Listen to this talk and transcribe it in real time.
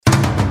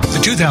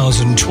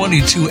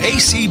2022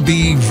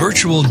 ACB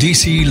Virtual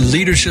DC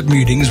Leadership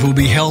Meetings will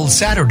be held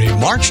Saturday,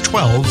 March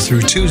 12th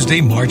through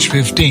Tuesday, March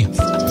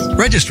 15th.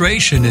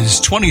 Registration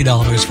is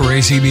 $20 for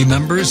ACB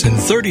members and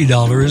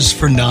 $30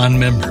 for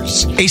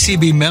non-members.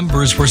 ACB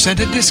members were sent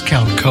a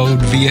discount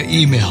code via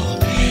email.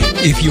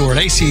 If you are an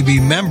ACB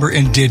member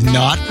and did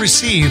not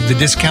receive the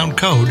discount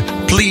code,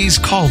 please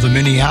call the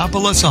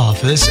Minneapolis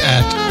office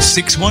at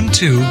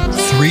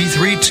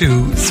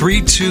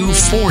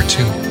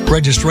 612-332-3242.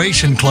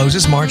 Registration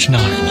closes March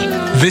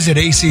 9. Visit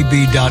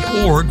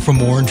acb.org for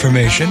more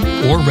information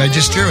or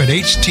register at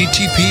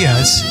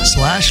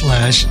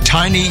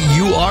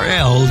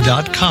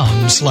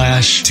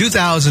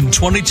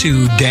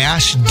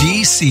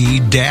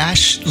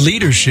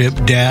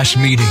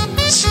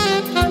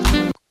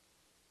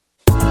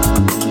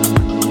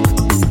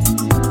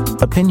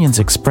Opinions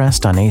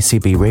expressed on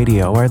ACB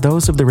Radio are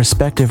those of the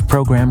respective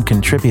program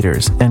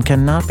contributors and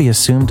cannot be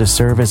assumed to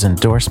serve as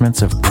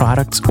endorsements of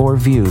products or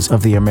views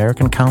of the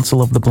American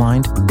Council of the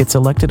Blind, its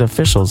elected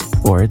officials,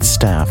 or its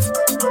staff. Good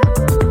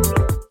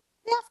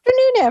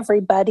afternoon,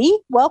 everybody.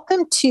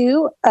 Welcome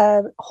to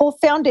Whole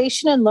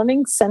Foundation and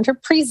Learning Center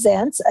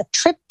presents A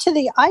Trip to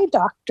the Eye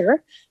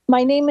Doctor.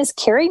 My name is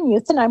Carrie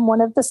Muth, and I'm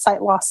one of the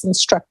sight loss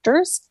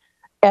instructors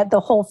at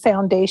the Whole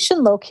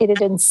Foundation located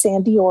in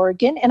Sandy,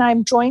 Oregon. And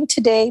I'm joined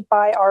today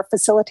by our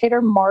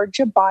facilitator,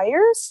 Marja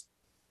Byers.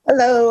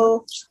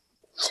 Hello.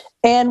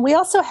 And we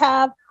also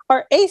have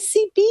our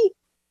ACB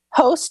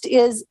host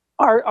is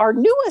our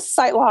newest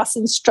sight loss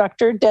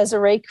instructor,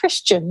 Desiree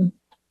Christian.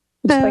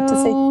 Would you like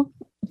to say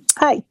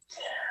hi?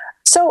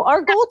 So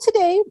our goal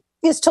today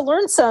is to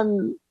learn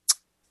some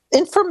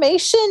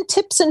information,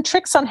 tips, and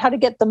tricks on how to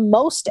get the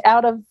most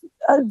out of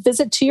a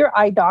visit to your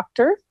eye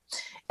doctor.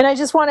 And I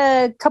just want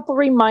a couple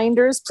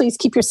reminders. Please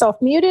keep yourself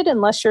muted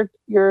unless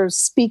you're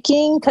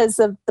speaking, because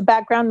the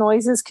background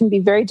noises can be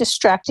very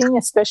distracting,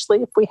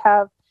 especially if we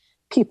have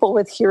people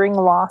with hearing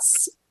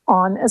loss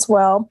on as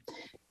well.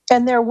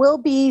 And there will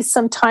be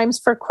some times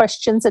for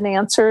questions and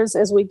answers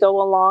as we go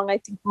along. I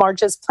think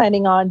Marja's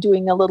planning on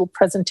doing a little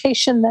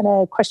presentation, then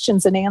a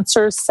questions and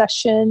answers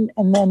session,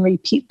 and then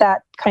repeat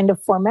that kind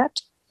of format.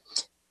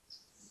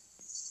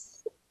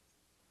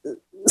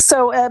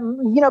 So,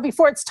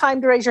 before it's time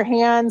to raise your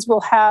hands,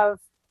 we'll have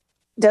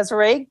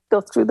Desiree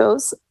go through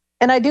those.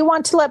 And I do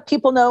want to let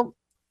people know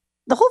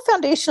the Whole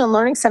Foundation and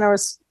Learning Center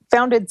was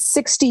founded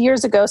 60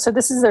 years ago. So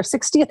this is their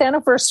 60th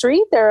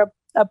anniversary. They're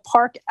a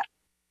park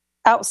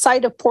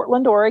outside of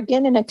Portland,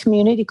 Oregon, in a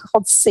community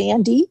called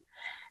Sandy.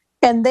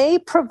 And they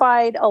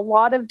provide a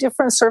lot of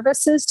different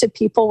services to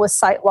people with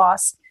sight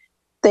loss.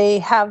 They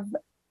have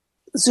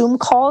Zoom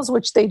calls,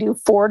 which they do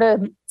 4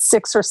 to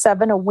 6 or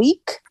 7 a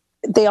week.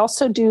 They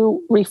also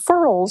do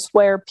referrals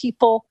where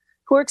people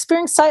who are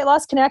experiencing sight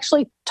loss can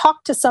actually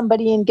talk to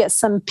somebody and get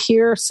some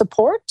peer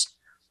support,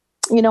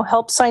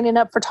 help signing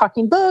up for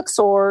talking books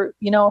or,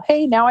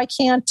 hey, now I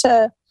can't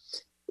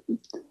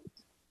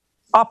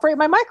operate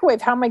my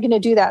microwave. How am I going to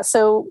do that?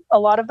 So a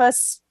lot of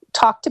us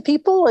talk to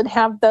people and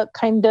have the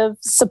kind of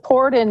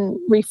support and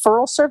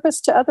referral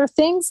service to other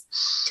things.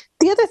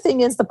 The other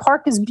thing is the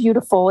park is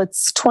beautiful.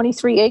 It's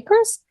 23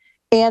 acres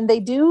and they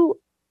do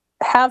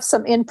have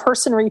some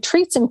in-person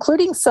retreats,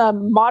 including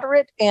some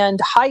moderate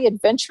and high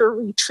adventure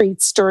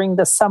retreats during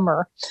the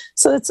summer.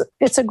 So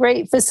it's a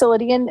great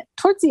facility. And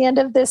towards the end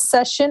of this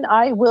session,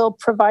 I will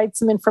provide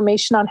some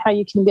information on how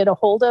you can get a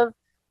hold of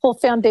Whole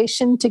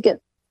Foundation to get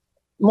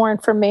more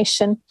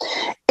information.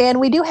 And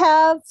we do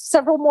have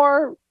several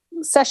more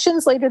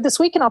sessions later this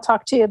week, and I'll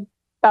talk to you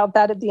about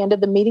that at the end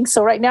of the meeting.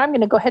 So right now I'm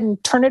going to go ahead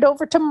and turn it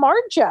over to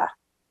Marja.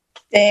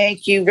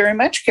 Thank you very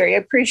much, Carrie. I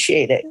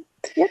appreciate it.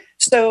 Yep.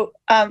 So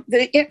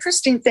the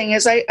interesting thing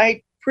is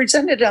I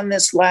presented on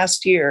this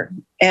last year,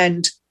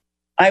 and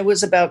I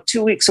was about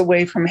 2 weeks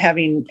away from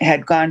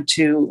had gone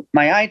to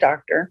my eye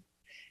doctor.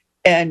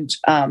 And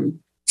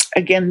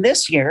again,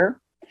 this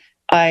year,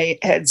 I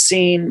had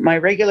seen my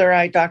regular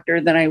eye doctor.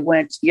 Then I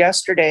went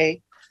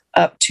yesterday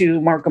up to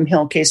Markham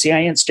Hill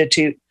KCI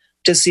Institute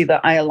to see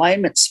the eye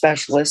alignment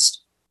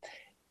specialist.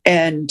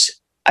 And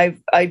I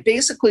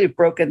basically have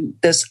broken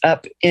this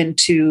up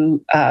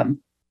into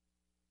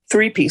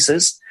 3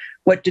 pieces: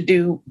 what to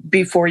do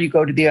before you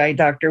go to the eye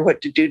doctor,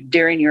 what to do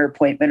during your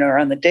appointment or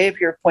on the day of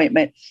your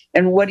appointment,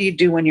 and what do you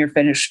do when you're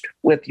finished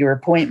with your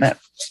appointment.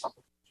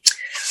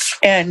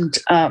 And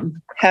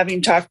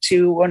having talked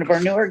to one of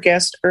our newer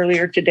guests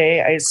earlier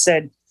today, I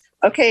said,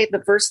 okay,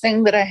 the first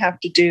thing that I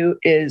have to do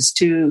is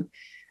to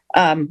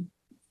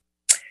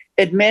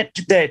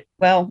admit that,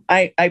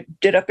 I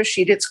did up a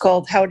sheet. It's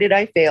called How Did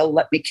I Fail?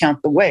 Let Me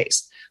Count the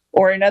Ways.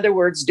 Or in other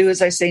words, do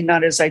as I say,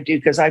 not as I do,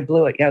 because I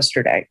blew it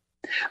yesterday.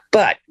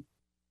 But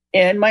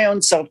in my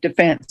own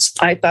self-defense,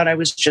 I thought I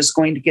was just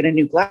going to get a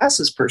new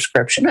glasses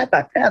prescription. I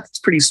thought that's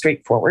pretty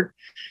straightforward.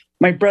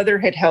 My brother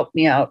had helped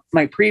me out.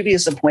 My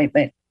previous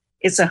appointment,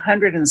 it's a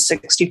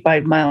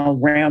 165-mile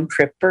round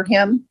trip for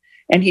him.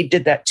 And he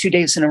did that 2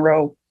 days in a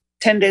row.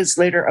 10 days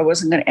later, I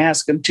wasn't going to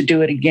ask him to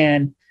do it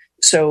again.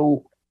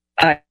 So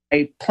I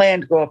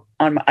planned to go up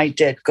on, I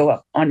did go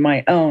up on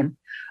my own.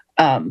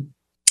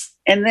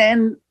 And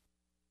then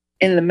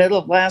in the middle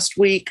of last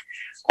week,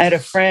 I had a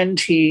friend.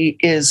 He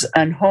is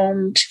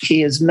unhomed.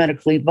 He is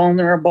medically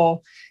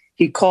vulnerable.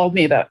 He called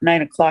me about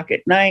 9:00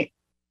 at night.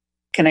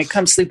 Can I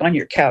come sleep on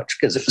your couch?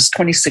 Because it was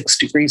 26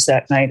 degrees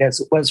that night, as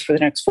it was for the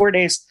next 4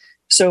 days.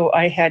 So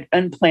I had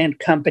unplanned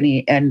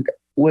company and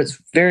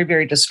was very,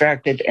 very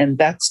distracted. And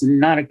that's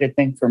not a good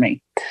thing for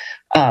me.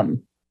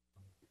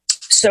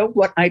 So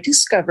what I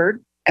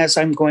discovered as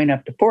I'm going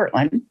up to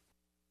Portland,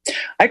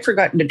 I'd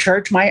forgotten to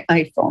charge my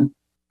iPhone.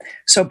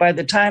 So by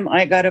the time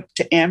I got up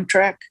to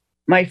Amtrak,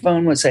 my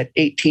phone was at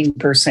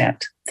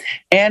 18%.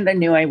 And I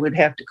knew I would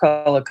have to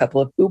call a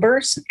couple of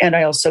Ubers. And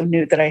I also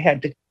knew that I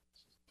had to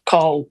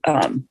call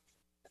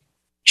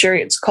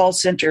Chariot's call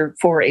center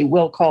for a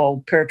will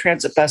call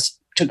paratransit bus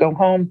to go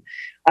home.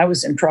 I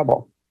was in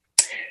trouble.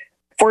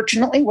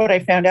 Fortunately, what I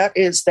found out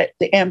is that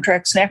the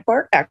Amtrak snack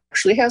bar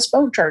actually has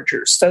phone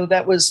chargers. So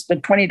that was the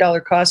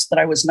 $20 cost that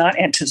I was not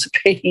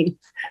anticipating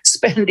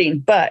spending.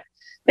 But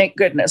thank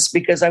goodness,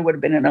 because I would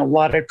have been in a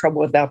lot of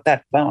trouble without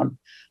that phone.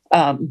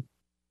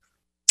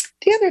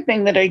 The other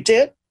thing that I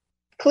did,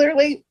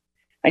 clearly,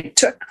 I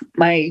took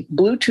my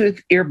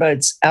Bluetooth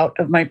earbuds out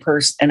of my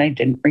purse and I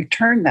didn't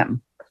return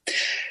them.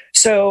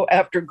 So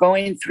after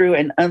going through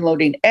and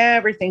unloading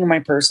everything in my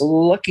purse,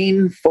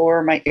 looking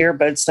for my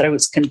earbuds that I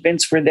was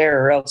convinced were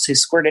there or else they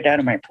squirted out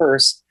of my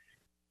purse,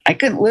 I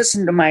couldn't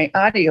listen to my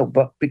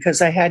audiobook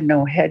because I had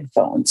no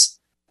headphones.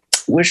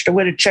 Wished I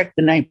would have checked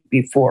the night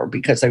before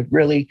because a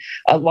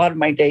lot of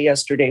my day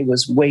yesterday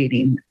was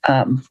waiting.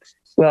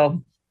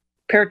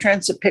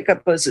 Paratransit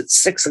pickup was at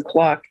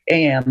 6:00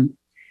 a.m.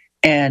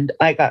 and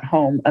I got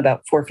home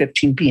about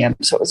 4:15 p.m.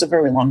 So it was a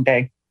very long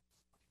day.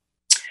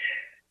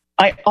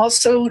 I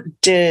also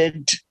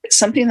did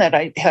something that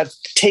I have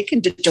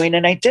taken to doing,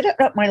 and I did it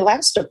at my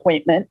last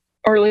appointment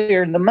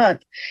earlier in the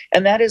month,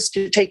 and that is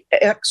to take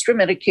extra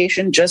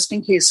medication just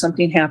in case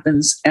something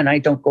happens and I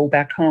don't go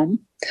back home.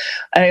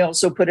 I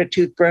also put a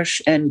toothbrush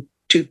and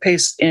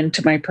toothpaste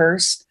into my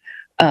purse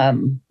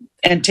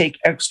and take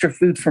extra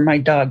food for my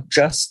dog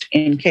just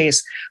in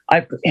case.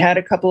 I've had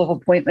a couple of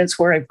appointments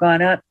where I've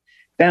gone up,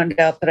 found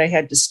out that I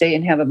had to stay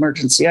and have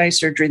emergency eye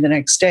surgery the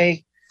next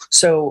day.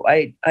 So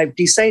I've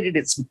decided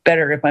it's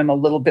better if I'm a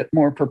little bit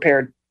more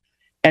prepared.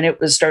 And it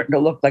was starting to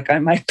look like I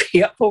might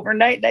be up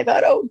overnight. And I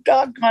thought, oh,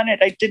 doggone it,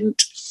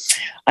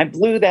 I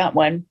blew that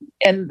one.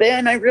 And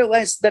then I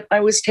realized that I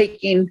was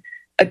taking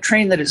a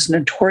train that is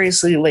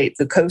notoriously late,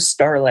 the Coast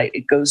Starlight.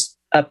 It goes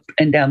up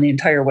and down the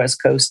entire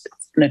West Coast,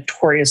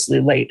 notoriously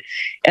late.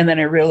 And then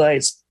I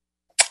realized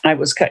I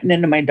was cutting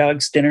into my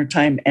dog's dinner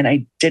time and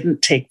I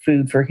didn't take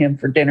food for him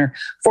for dinner.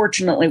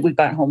 Fortunately, we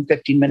got home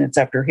 15 minutes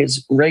after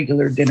his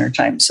regular dinner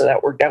time. So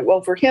that worked out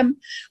well for him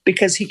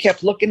because he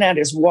kept looking at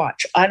his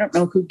watch. I don't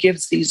know who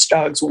gives these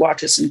dogs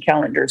watches and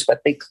calendars,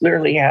 but they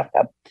clearly have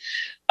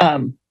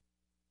them.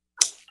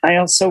 I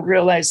also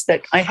realized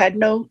that I had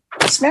no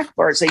snack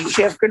bars. I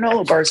usually have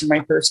granola bars in my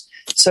purse.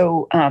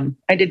 So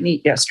I didn't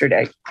eat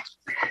yesterday.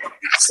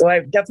 So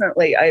I've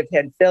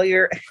had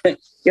failure.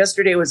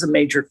 Yesterday was a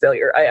major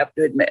failure, I have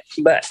to admit.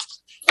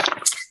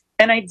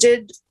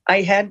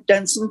 I had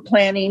done some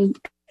planning.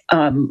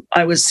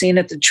 I was seen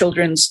at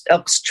the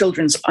Elks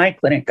Children's Eye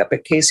Clinic up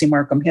at Casey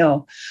Markham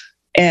Hill.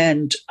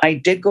 And I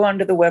did go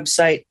onto the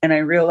website and I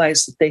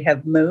realized that they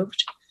have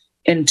moved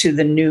into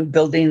the new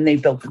building. They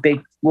built the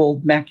big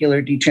old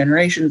macular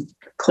degeneration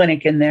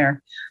clinic in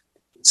there.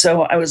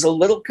 So I was a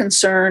little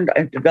concerned.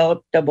 I've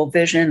developed double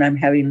vision. I'm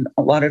having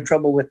a lot of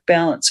trouble with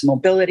balance,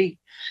 mobility.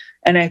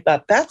 And I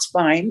thought, that's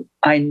fine.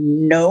 I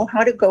know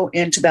how to go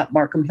into that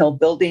Markham Hill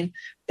building.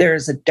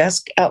 There's a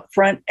desk out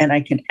front, and I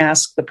can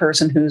ask the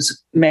person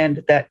who's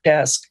manned that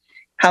desk,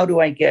 how do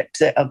I get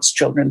to the Elks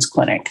Children's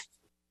Clinic?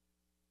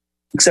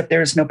 Except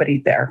there's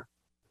nobody there.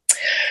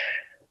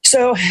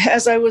 So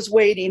as I was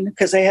waiting,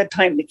 because I had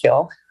time to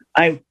kill,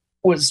 I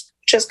was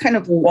just kind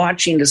of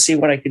watching to see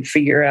what I could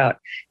figure out.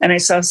 And I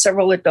saw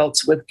several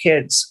adults with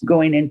kids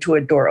going into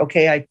a door.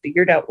 Okay, I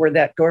figured out where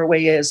that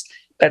doorway is.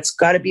 That's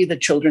got to be the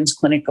children's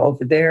clinic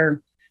over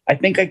there. I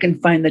think I can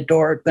find the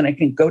door. Then I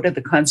can go to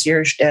the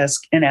concierge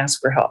desk and ask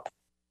for help.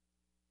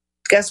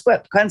 Guess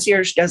what? The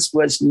concierge desk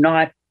was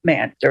not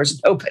manned. There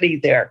was nobody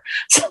there.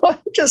 So I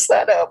just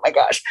thought, oh my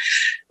gosh.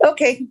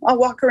 Okay, I'll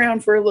walk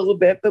around for a little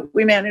bit. But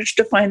we managed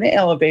to find the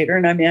elevator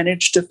and I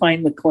managed to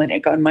find the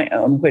clinic on my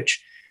own,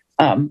 which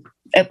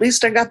at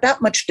least I got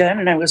that much done.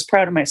 And I was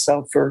proud of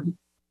myself for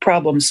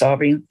problem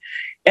solving.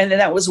 And then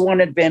that was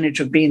one advantage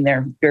of being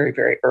there very,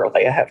 very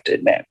early, I have to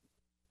admit.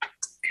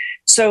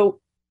 So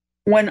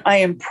when I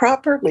am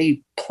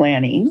properly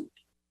planning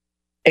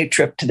a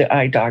trip to the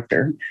eye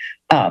doctor,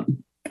 I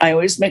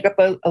always make up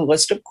a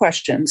list of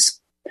questions.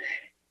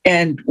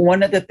 And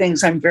one of the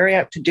things I'm very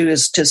apt to do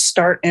is to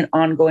start an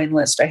ongoing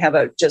list. I have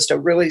just a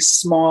really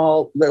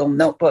small little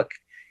notebook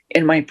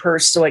in my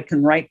purse so I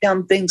can write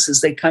down things as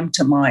they come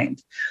to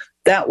mind.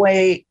 That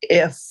way,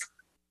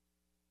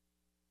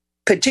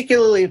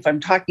 particularly if I'm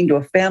talking to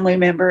a family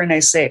member and I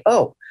say,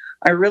 oh,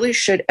 I really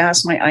should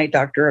ask my eye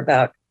doctor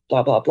about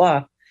blah, blah,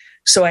 blah.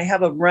 So I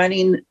have a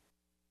running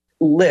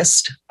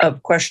list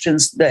of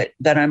questions that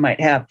I might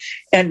have.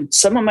 And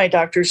some of my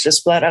doctors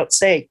just flat out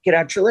say, get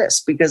out your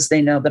list, because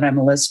they know that I'm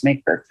a list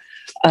maker.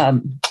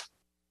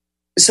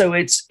 So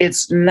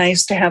it's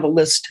nice to have a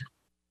list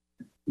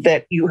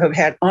that you have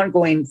had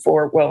ongoing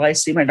for, well, I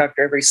see my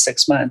doctor every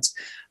 6 months.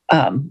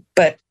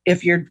 But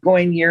if you're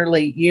going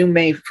yearly, you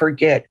may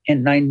forget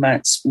in 9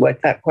 months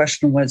what that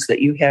question was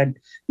that you had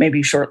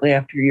maybe shortly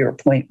after your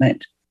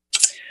appointment.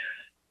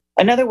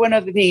 Another one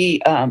of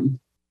the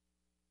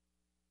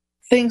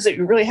things that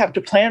you really have to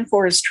plan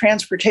for is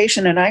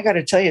transportation. And I got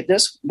to tell you,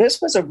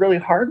 this was a really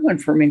hard one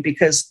for me,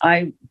 because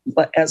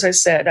as I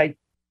said, I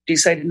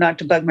decided not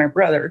to bug my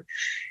brother.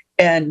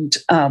 And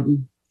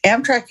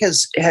Amtrak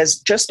has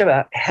just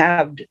about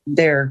halved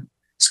their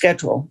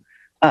schedule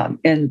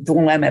in the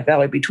Willamette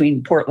Valley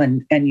between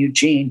Portland and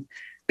Eugene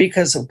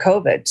because of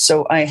COVID.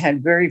 So I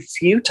had very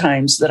few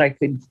times that I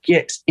could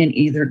get in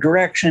either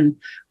direction.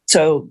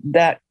 So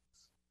that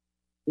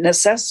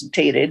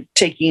necessitated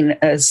taking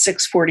a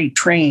 6:40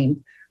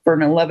 train for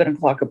an 11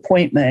 o'clock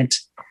appointment.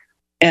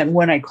 And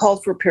when I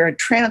called for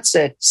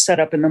paratransit set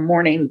up in the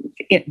morning,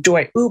 do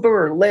I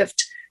Uber or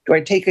Lyft? Do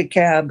I take a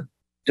cab?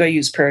 Do I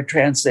use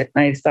paratransit?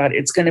 And I thought,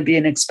 it's going to be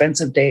an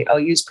expensive day. I'll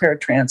use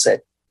paratransit.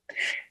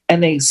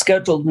 And they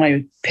scheduled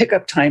my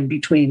pickup time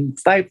between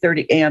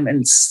 5:30 a.m.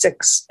 and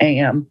 6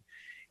 a.m.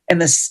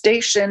 And the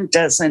station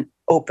doesn't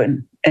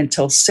open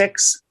until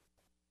 6.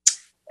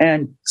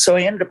 And so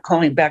I ended up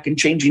calling back and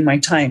changing my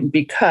time,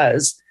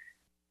 because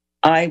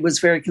I was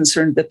very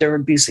concerned that there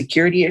would be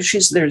security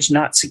issues. There's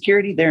not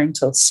security there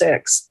until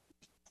 6.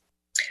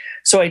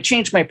 So I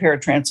changed my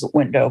paratransit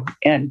window.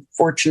 And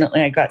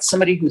fortunately, I got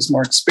somebody who's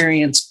more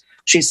experienced.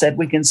 She said,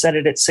 we can set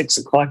it at 6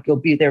 o'clock. You'll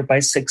be there by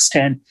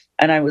 6:10.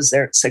 And I was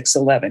there at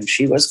 6:11.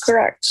 She was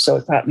correct. So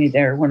it got me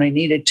there when I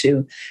needed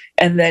to.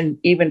 And then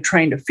even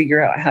trying to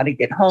figure out how to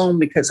get home,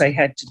 because I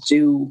had to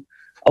do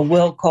a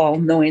will call,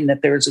 knowing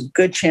that there was a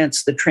good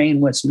chance the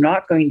train was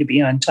not going to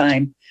be on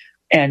time.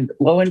 And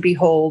lo and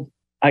behold,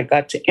 I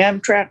got to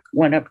Amtrak,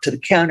 went up to the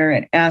counter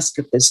and asked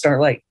if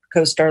the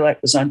Coast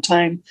Starlight was on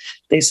time.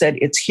 They said,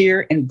 it's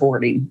here and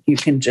boarding. You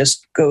can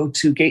just go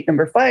to gate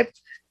number 5,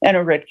 and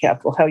a red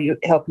cap will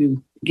help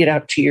you get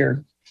out to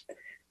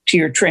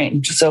your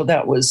train. So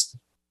that was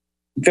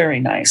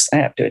very nice, I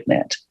have to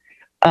admit.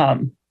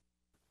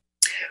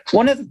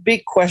 One of the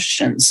big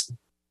questions,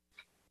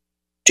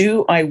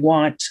 do I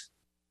want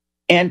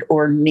and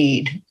or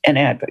need an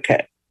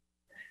advocate?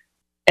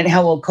 And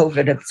how will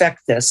COVID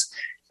affect this?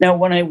 Now,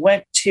 when I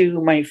went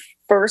to my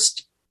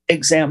first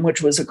exam,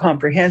 which was a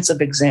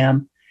comprehensive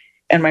exam,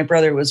 and my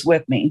brother was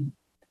with me,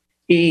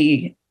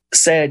 he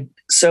said,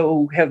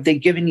 so have they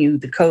given you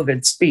the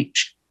COVID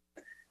speech?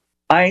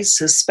 I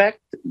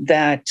suspect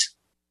that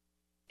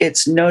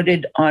it's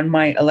noted on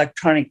my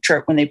electronic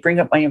chart when they bring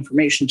up my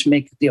information to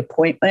make the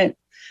appointment.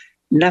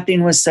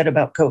 Nothing was said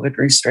about COVID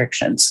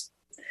restrictions.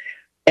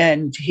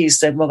 And he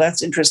said, well,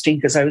 that's interesting,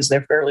 because I was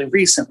there fairly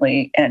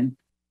recently, and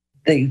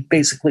they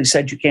basically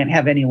said you can't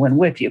have anyone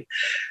with you.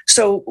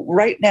 So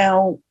right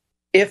now,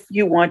 if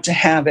you want to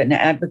have an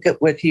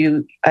advocate with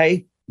you,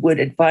 I would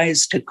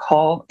advise to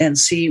call and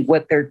see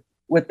what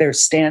their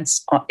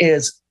stance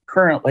is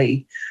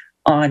currently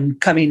on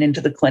coming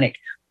into the clinic.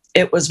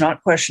 It was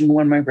not questioned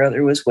when my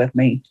brother was with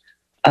me.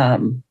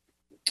 And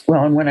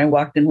when I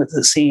walked in with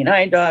the seeing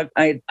eye dog,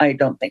 I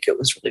don't think it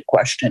was really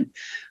questioned.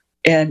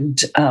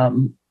 And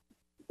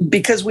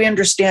because we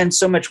understand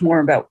so much more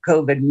about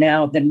COVID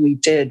now than we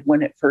did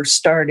when it first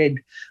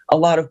started, a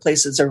lot of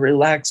places are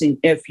relaxing.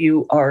 If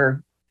you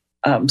are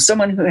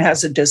someone who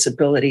has a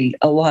disability,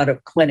 a lot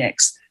of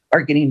clinics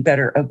are getting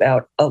better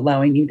about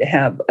allowing you to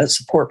have a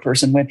support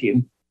person with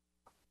you.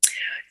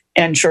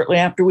 And shortly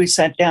after we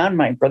sat down,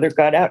 my brother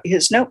got out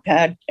his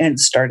notepad and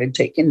started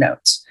taking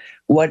notes.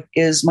 What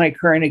is my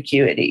current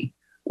acuity?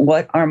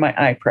 What are my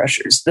eye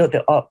pressures? Though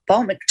the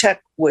ophthalmic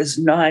tech was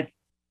not,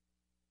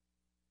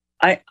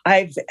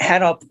 I've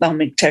had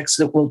ophthalmic techs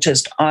that will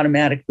just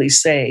automatically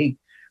say,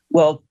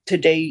 well,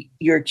 today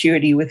your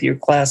acuity with your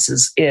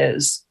glasses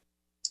is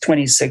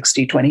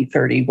 20/60,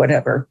 20/30,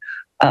 whatever.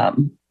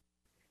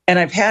 And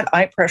I've had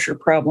eye pressure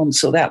problems,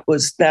 so that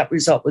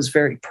result was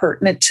very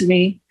pertinent to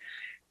me.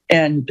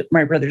 And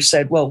my brother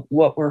said, well,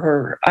 what were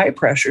her eye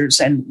pressures?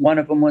 And one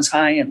of them was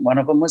high and one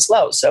of them was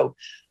low. So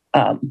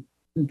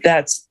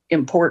that's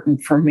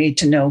important for me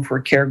to know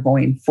for care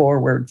going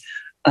forward.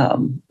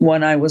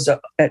 One eye was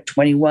up at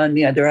 21,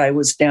 the other eye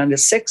was down to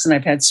 6, and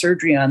I've had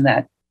surgery on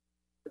that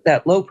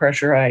low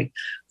pressure eye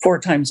 4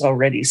 times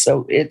already.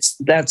 So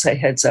that's a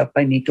heads up.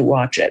 I need to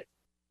watch it.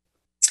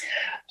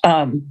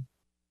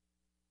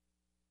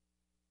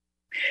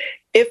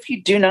 If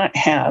you do not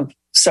have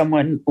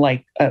someone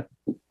like a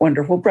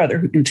wonderful brother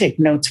who can take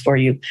notes for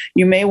you,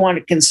 you may want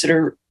to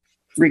consider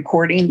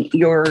recording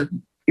your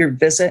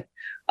visit.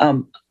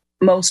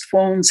 Most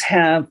phones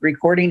have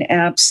recording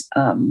apps.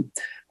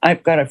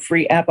 I've got a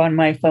free app on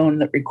my phone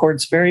that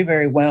records very,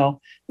 very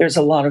well. There's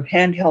a lot of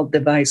handheld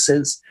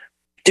devices.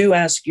 Do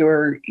ask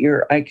your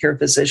eye care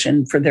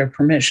physician for their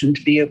permission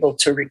to be able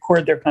to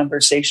record their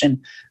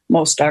conversation.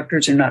 most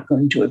doctors are not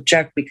going to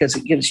object because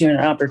it gives you an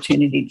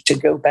opportunity to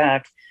go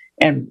back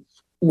and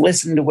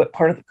listen to what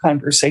part of the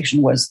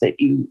conversation was that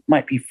you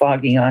might be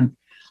foggy on.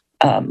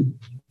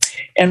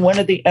 And one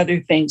of the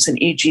other things,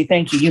 and E.G.,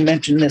 thank you, you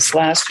mentioned this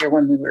last year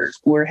when we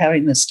were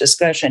having this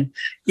discussion,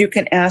 you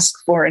can ask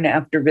for an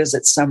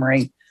after-visit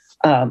summary.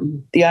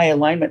 The eye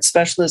alignment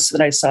specialist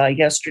that I saw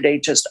yesterday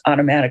just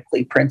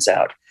automatically prints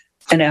out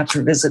an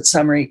after-visit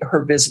summary.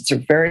 Her visits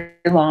are very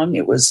long.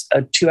 It was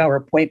a 2-hour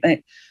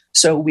appointment,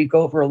 so we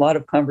go over a lot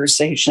of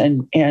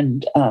conversation,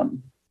 and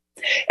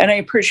I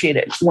appreciate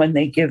it when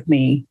they give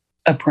me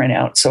a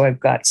printout, so I've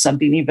got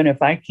something, even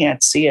if I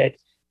can't see it.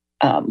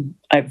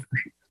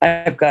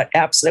 I've got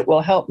apps that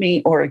will help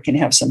me, or I can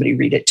have somebody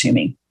read it to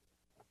me.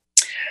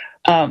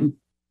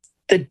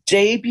 The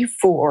day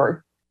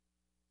before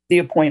the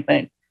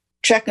appointment,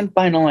 check and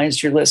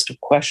finalize your list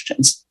of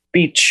questions.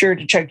 Be sure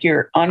to check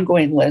your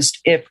ongoing list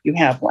if you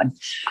have one.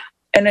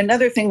 And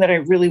another thing that I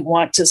really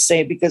want to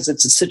say, because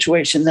it's a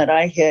situation that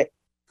I hit,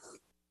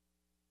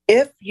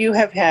 if you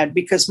have had,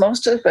 because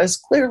most of us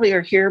clearly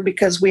are here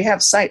because we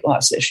have sight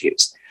loss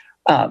issues,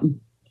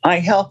 eye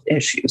health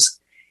issues.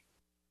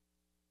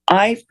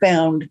 I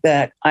found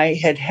that I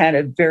had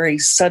a very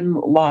sudden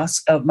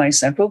loss of my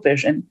central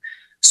vision.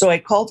 So I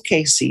called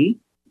Casey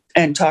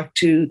and talked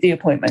to the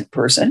appointment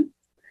person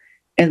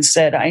and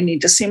said, I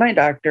need to see my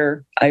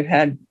doctor. I've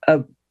had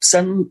a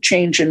sudden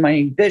change in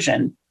my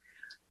vision.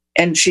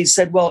 And she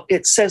said, well,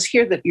 it says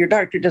here that your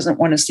doctor doesn't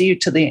want to see you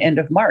till the end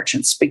of March.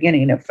 It's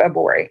beginning of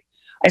February.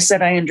 I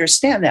said, I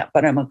understand that,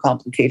 but I'm a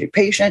complicated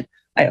patient.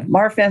 I have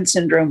Marfan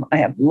syndrome. I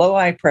have low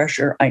eye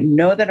pressure. I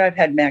know that I've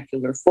had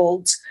macular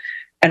folds,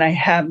 and I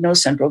have no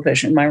central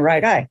vision in my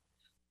right eye.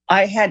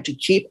 I had to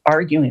keep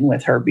arguing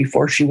with her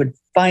before she would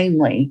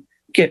finally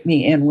get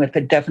me in with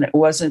a definite. It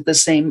wasn't the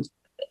same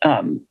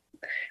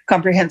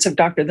comprehensive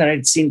doctor that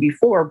I'd seen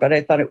before, but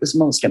I thought it was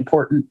most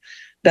important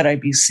that I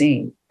be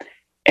seen.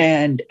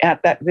 And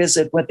at that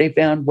visit, what they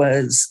found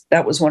was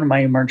that was one of my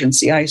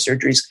emergency eye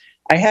surgeries.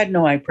 I had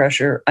no eye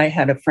pressure. I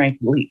had a frank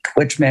leak,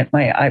 which meant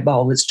my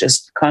eyeball was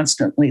just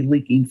constantly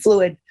leaking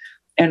fluid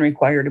and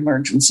required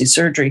emergency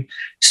surgery.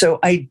 So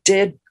I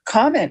did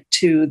comment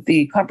to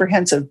the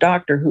comprehensive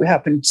doctor, who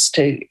happens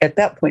to, at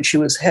that point, she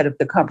was head of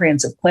the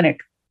comprehensive clinic.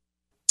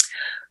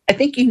 I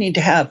think you need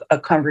to have a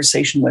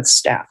conversation with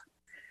staff,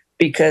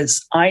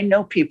 because I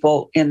know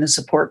people in the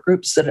support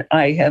groups that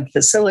I have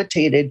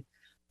facilitated,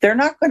 they're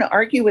not going to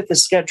argue with the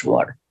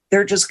scheduler.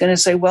 They're just going to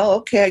say, well,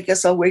 okay, I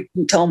guess I'll wait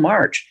until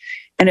March.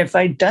 And if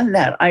I'd done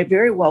that, I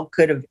very well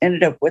could have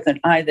ended up with an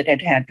eye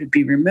that had to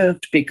be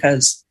removed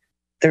because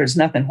there's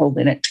nothing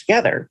holding it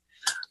together.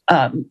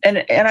 And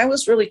I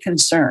was really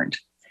concerned.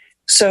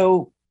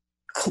 So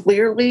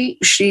clearly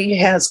she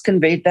has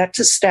conveyed that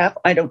to staff.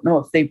 I don't know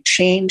if they've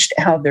changed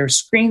how their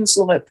screens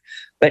look,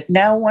 but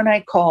now when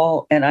I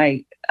call, and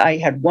I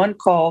had one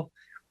call,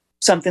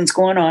 something's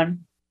going on.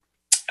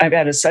 I've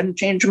had a sudden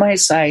change in my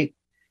sight.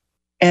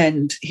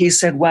 And he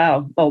said,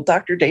 wow, well,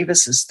 Dr.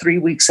 Davis is 3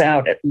 weeks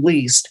out at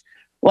least.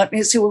 Let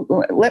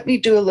me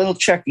do a little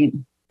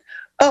checking.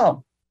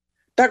 Oh,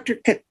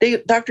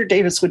 Dr.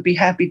 Davis would be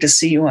happy to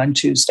see you on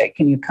Tuesday.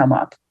 Can you come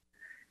up?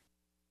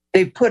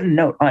 They put a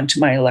note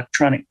onto my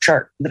electronic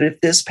chart that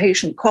if this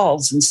patient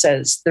calls and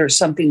says there's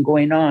something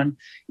going on,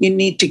 you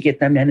need to get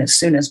them in as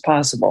soon as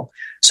possible.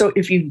 So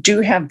if you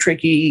do have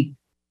tricky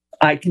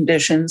eye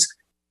conditions,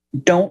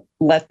 don't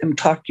let them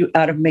talk you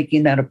out of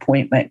making that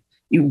appointment.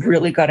 You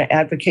really got to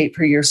advocate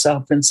for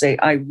yourself and say,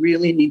 I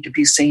really need to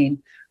be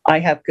seen. I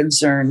have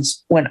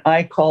concerns. When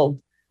I called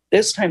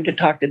this time to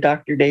talk to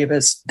Dr.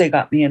 Davis, they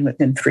got me in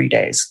within 3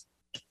 days.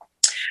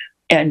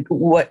 And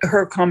what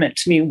her comment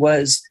to me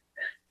was,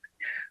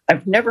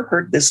 I've never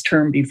heard this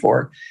term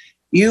before.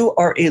 You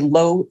are a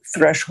low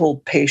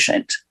threshold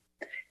patient.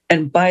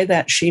 And by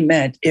that, she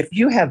meant if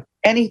you have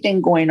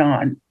anything going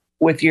on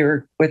with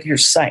your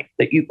sight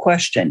that you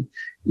question,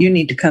 you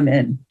need to come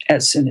in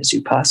as soon as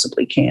you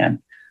possibly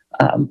can.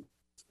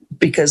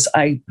 Because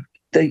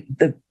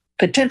the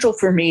potential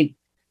for me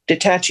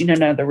detaching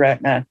another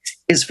retina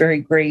is very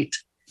great.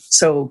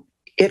 So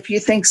if you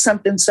think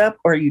something's up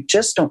or you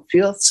just don't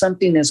feel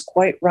something is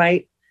quite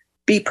right,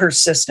 be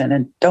persistent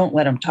and don't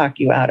let them talk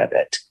you out of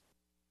it.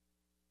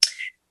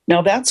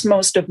 Now that's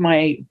most of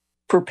my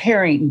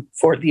preparing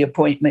for the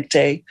appointment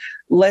day.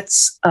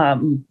 Let's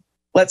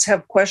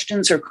have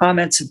questions or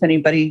comments. If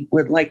anybody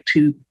would like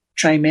to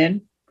chime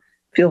in,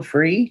 feel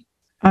free.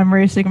 I'm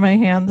raising my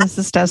hand. This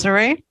is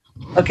Desiree.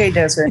 Okay,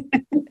 Desiree.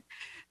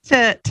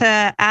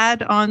 To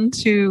add on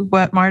to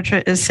what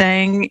Marcia is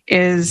saying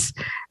is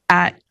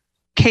at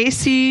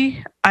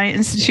Casey Eye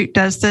Institute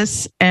does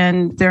this,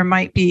 and there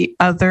might be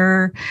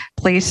other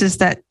places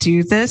that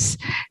do this.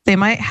 They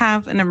might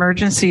have an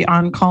emergency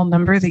on-call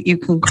number that you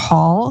can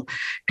call,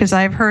 because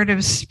I've heard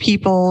of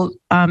people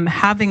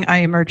having eye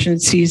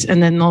emergencies,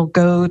 and then they'll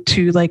go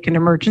to like an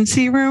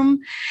emergency room,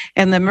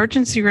 and the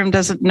emergency room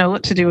doesn't know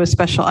what to do with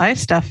special eye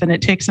stuff, and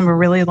it takes them a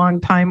really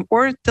long time,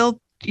 or they'll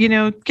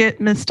get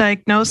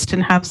misdiagnosed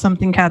and have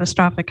something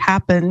catastrophic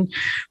happen.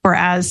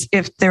 Whereas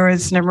if there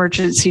was an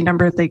emergency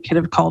number they could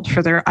have called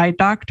for their eye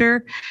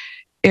doctor,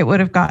 it would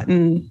have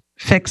gotten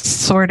fixed,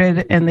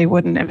 sorted, and they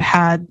wouldn't have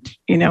had,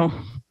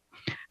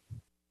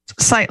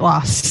 sight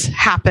loss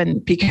happen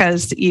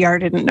because the ER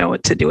didn't know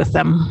what to do with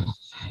them.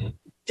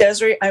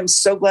 Desiree, I'm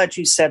so glad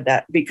you said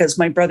that, because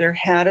my brother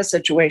had a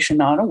situation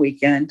on a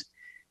weekend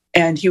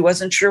and he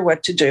wasn't sure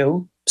what to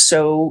do.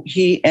 So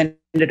he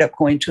ended up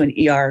going to an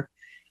ER.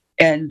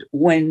 And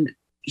when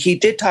he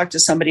did talk to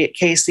somebody at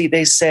Casey,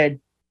 they said,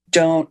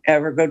 don't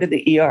ever go to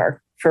the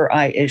ER for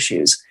eye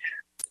issues.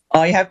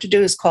 All you have to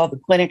do is call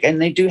the clinic,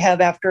 and they do have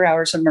after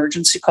hours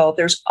emergency call.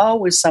 There's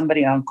always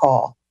somebody on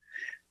call.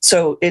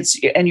 So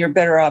and you're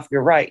better off,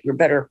 you're right,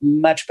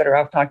 much better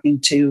off talking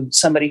to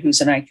somebody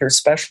who's an eye care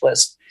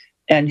specialist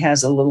and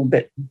has a little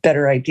bit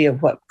better idea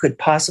of what could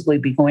possibly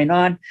be going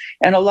on.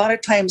 And a lot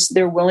of times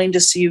they're willing to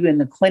see you in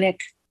the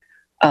clinic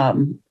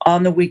on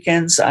the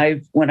weekends.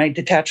 When I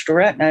detached a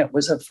retina, it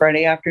was a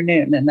Friday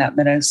afternoon, and that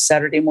meant a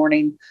Saturday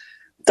morning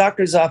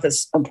doctor's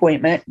office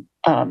appointment,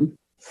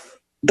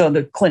 though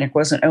the clinic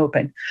wasn't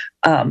open.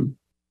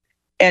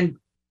 And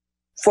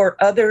for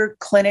other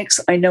clinics,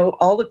 I know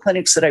all the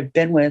clinics that I've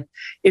been with,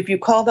 if you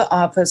call the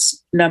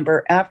office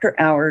number after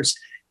hours,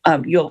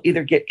 you'll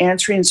either get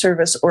answering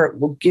service or it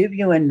will give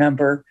you a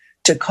number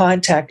to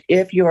contact.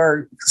 If you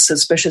are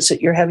suspicious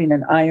that you're having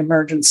an eye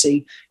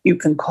emergency, you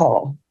can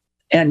call.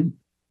 And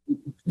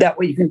that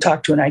way you can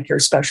talk to an eye care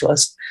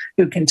specialist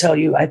who can tell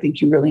you, I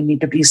think you really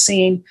need to be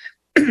seen,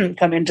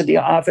 come into the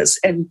office.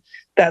 And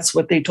that's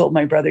what they told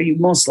my brother. You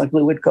most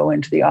likely would go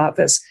into the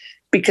office,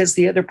 because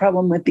the other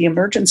problem with the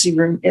emergency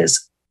room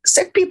is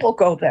sick people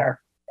go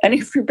there. And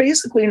if you're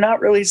basically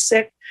not really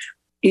sick,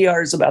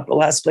 ER is about the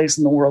last place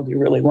in the world you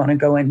really want to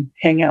go and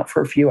hang out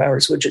for a few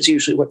hours, which is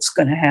usually what's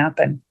going to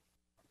happen.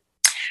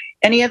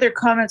 Any other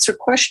comments or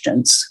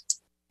questions?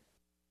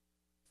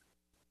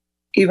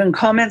 Even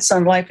comments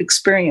on life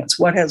experience,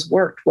 what has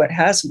worked, what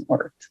hasn't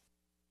worked.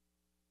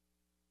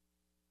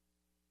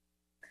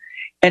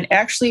 And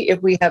actually,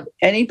 if we have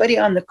anybody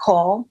on the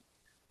call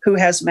who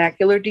has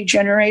macular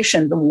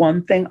degeneration, the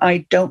one thing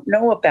I don't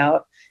know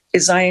about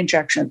is eye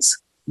injections,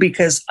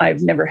 because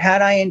I've never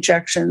had eye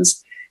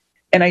injections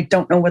and I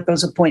don't know what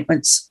those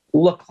appointments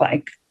look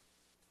like.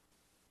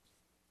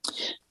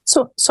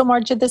 So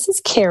Marja, this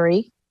is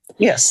Carrie.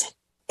 Yes.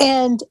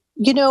 And,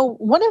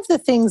 one of the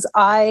things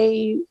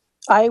I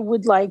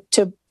would like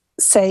to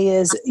say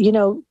is,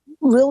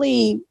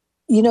 really,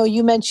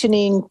 you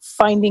mentioning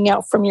finding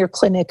out from your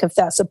clinic if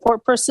that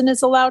support person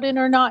is allowed in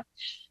or not.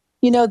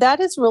 That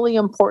is really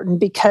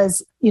important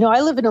because, I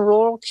live in a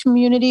rural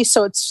community,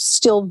 so it's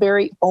still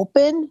very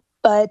open,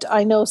 but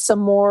I know some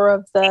more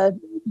of the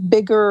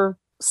bigger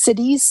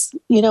cities,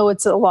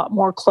 it's a lot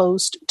more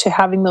closed to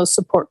having those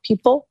support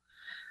people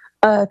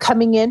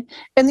coming in.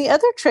 And the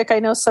other trick I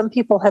know some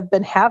people have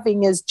been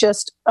having is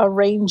just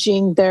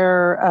arranging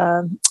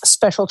their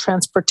special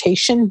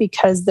transportation,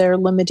 because they're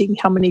limiting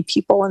how many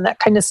people and that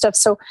kind of stuff.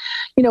 So,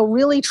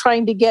 really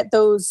trying to get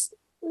those,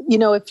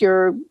 if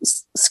you're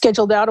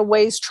scheduled out a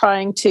ways,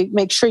 trying to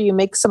make sure you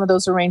make some of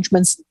those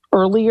arrangements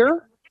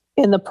earlier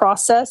in the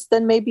process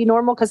than maybe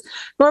normal. Because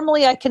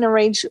normally I can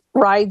arrange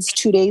rides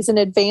 2 days in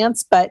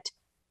advance, but,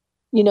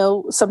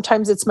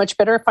 sometimes it's much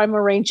better if I'm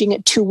arranging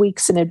it 2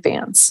 weeks in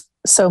advance.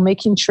 So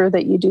making sure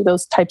that you do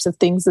those types of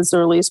things as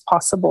early as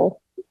possible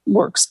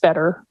works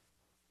better.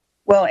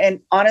 Well,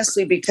 and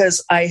honestly,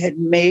 because I had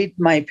made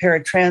my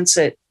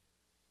paratransit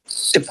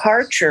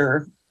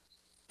departure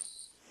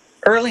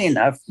early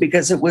enough,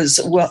 because it was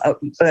a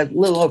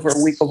little over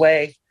a week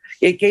away,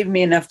 it gave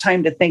me enough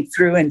time to think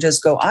through and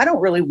just go, I don't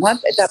really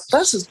want that. That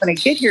bus is going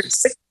to get here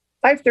at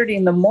 5:30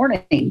 in the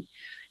morning,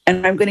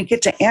 and I'm going to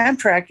get to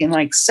Amtrak in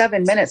like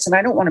 7 minutes, and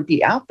I don't want to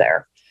be out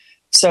there.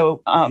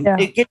 So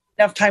it gave me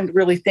enough time to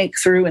really think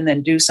through and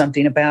then do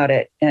something about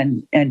it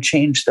and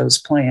change those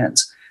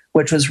plans,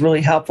 which was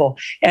really helpful.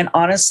 And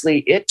honestly,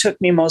 it took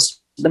me most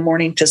of the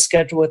morning to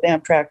schedule with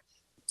Amtrak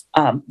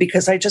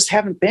because I just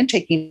haven't been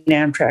taking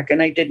Amtrak,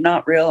 and I did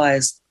not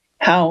realize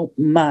how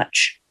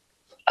much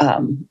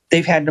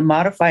they've had to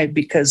modify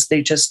because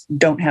they just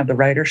don't have the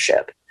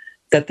ridership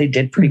that they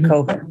did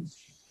pre-COVID.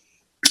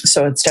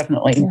 So it's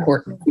definitely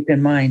important to keep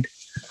in mind.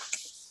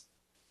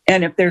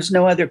 And if there's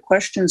no other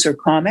questions or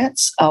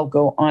comments, I'll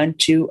go on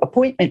to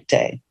appointment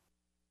day,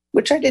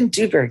 which I didn't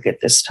do very good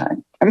this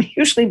time. I'm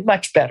usually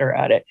much better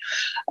at it.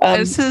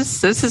 This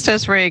is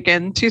Desiree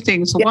again. Two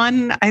things. Yeah.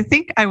 One, I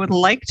think I would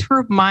like to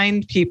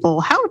remind people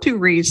how to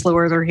raise,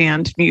 lower their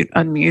hand, mute,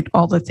 unmute,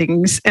 all the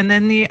things. And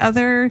then the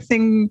other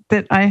thing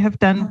that I have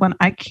done when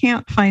I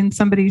can't find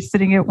somebody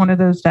sitting at one of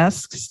those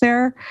desks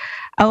there,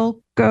 I'll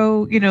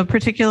go,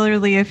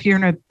 particularly if you're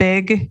in a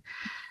big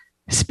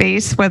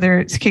space, whether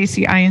it's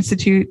Casey Eye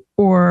Institute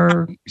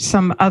or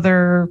some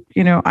other,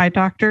 eye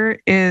doctor,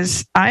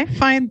 is I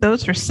find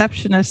those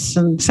receptionists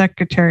and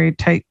secretary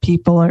type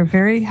people are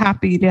very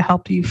happy to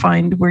help you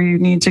find where you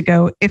need to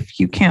go if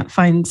you can't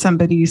find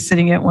somebody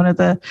sitting at one of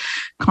the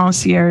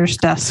concierge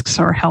desks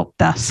or help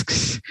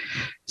desks.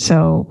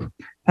 So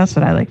That's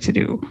what I like to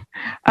do.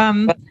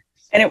 And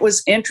it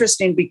was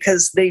interesting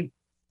because they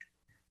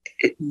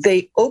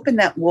opened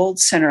that Wold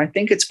Center. I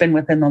think it's been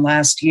within the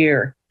last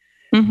year.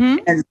 Mm-hmm.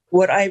 And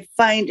what I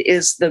find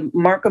is the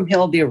Markham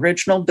Hill, the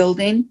original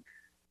building,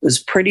 was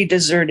pretty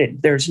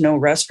deserted. There's no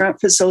restaurant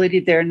facility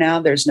there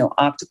now. There's no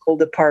optical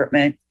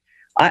department.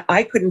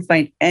 I couldn't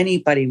find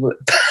anybody with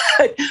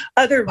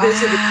other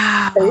visiting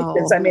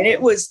places. I mean,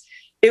 it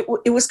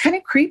was kind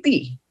of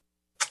creepy.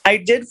 I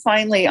did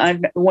finally,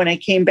 when I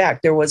came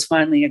back, there was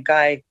finally a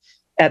guy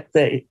at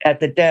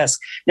the desk.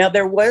 Now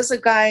there was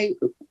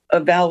a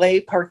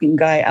valet parking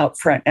guy out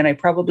front, and I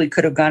probably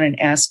could have gone and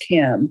asked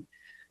him,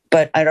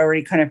 but I'd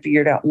already kind of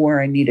figured out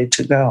where I needed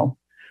to go.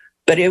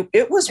 But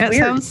it was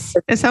weird.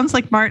 It sounds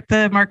like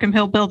the Markham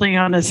Hill building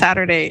on a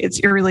Saturday.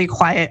 It's eerily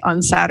quiet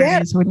on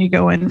Saturdays when you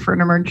go in for an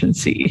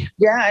emergency.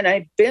 Yeah,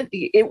 and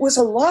it was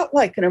a lot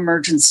like an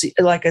emergency,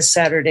 like a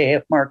Saturday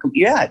at Markham.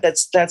 Yeah,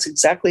 that's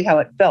exactly how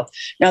it felt.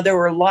 Now, there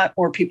were a lot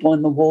more people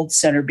in the Wold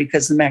Center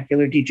because the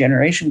Macular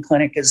Degeneration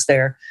Clinic is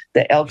there.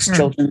 The Elks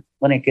Children's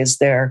Clinic is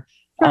there.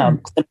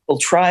 Clinical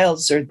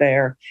trials are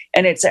there.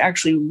 And it's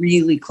actually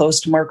really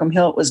close to Markham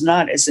Hill. It was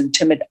not as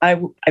intimidating.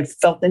 I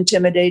felt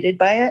intimidated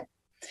by it.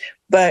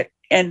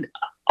 And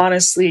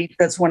honestly,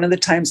 that's one of the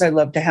times I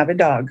love to have a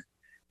dog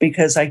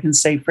because I can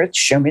say, Fritz,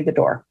 show me the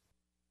door.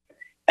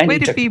 And way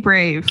to be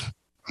brave.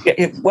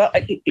 You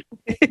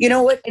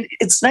know what?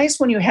 It's nice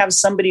when you have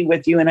somebody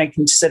with you, and I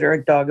consider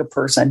a dog a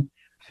person,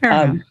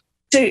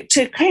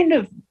 to kind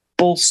of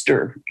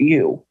bolster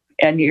you.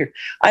 And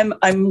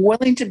I'm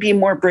willing to be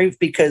more brave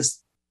because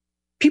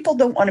people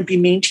don't want to be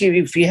mean to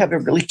you if you have a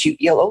really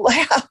cute yellow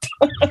lab.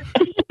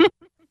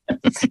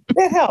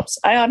 It helps.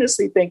 I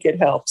honestly think it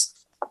helps.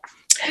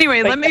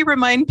 Anyway, let me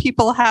remind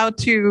people how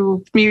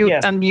to mute,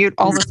 unmute,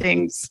 all the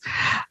things.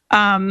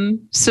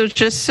 So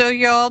just so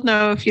you all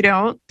know, if you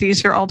don't,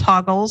 these are all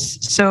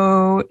toggles.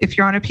 So if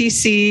you're on a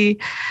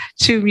PC,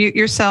 to mute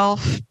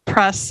yourself,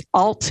 press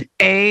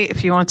Alt-A.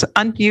 If you want to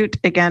unmute,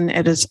 again,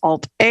 it is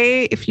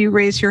Alt-A. If you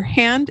raise your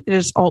hand, it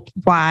is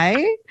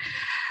Alt-Y.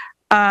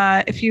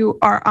 If you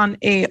are on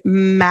a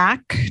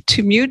Mac,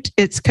 to mute,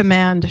 it's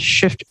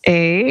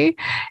Command-Shift-A.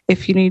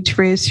 If you need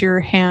to raise your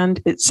hand,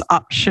 it's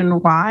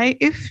Option-Y.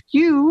 If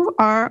you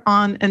are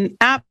on an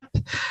app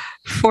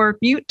for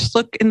mute,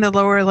 look in the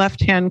lower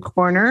left-hand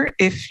corner.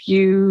 If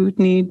you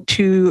need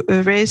to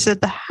raise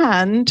the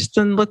hand,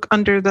 then look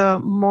under the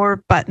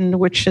More button,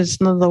 which is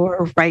in the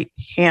lower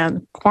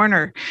right-hand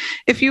corner.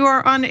 If you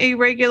are on a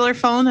regular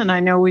phone, and I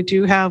know we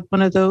do have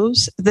one of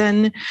those,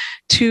 then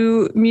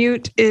to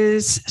mute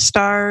is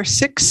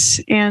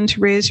 *6, and to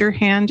raise your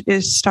hand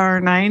is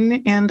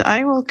 *9, and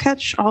I will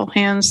catch all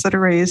hands that are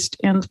raised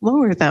and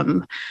lower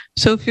them.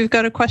 So if you've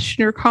got a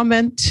question or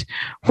comment,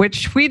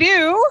 which we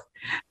do,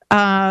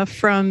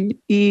 from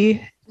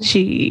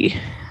E.G.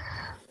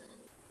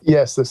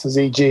 Yes, this is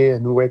E.G.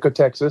 in Waco,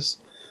 Texas.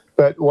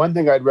 But one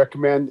thing I'd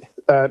recommend,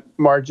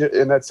 Marja,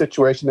 in that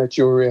situation that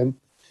you were in,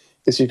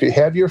 is if you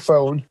have your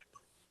phone,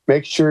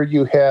 make sure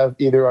you have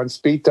either on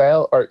speed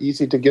dial or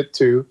easy to get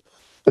to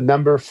the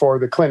number for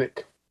the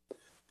clinic.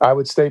 I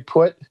would stay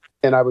put,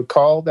 and I would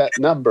call that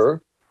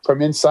number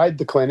from inside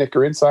the clinic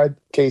or inside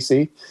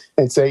Casey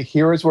and say,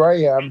 here is where I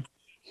am,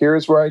 here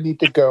is where I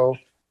need to go,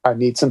 I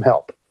need some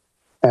help.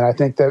 And I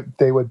think that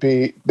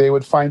they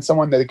would find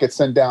someone that gets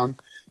sent down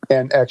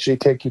and actually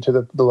take you to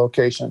the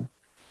location.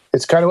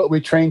 It's kind of what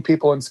we train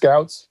people in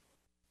Scouts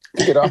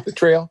to get off the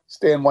trail,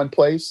 stay in one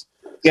place,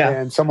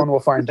 and someone will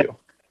find you.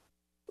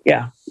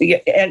 Yeah.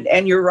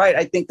 And you're right.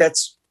 I think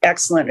that's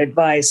excellent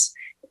advice.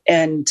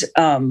 And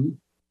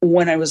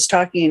when I was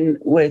talking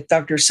with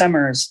Dr.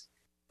 Summers,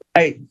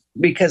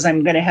 because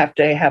I'm going to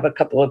have a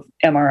couple of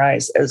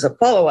MRIs as a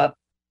follow-up,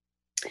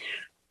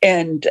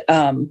 and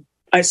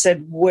I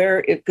said,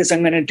 because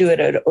I'm going to do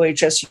it at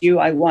OHSU,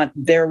 I want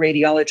their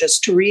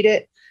radiologist to read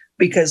it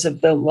because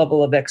of the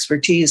level of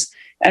expertise.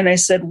 And I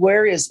said,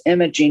 where is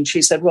imaging?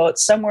 She said, well,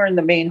 it's somewhere in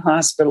the main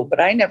hospital, but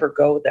I never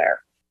go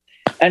there.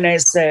 And I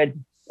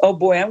said, oh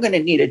boy, I'm going to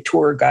need a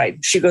tour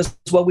guide. She goes,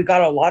 well, we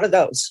got a lot of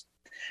those.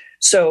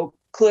 So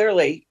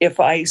clearly,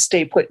 if I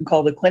stay put and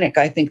call the clinic,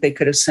 I think they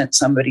could have sent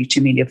somebody to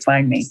me to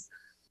find me.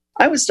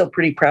 I was still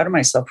pretty proud of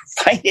myself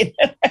for finding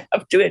it, I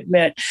have to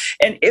admit.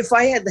 And if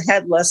I had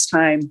had less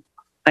time,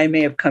 I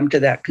may have come to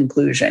that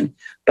conclusion,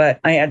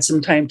 but I had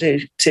some time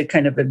to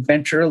kind of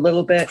adventure a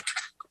little bit.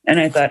 And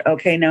I thought,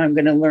 okay, now I'm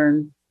going to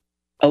learn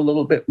a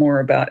little bit more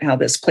about how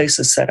this place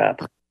is set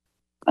up.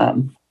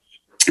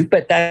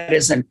 But that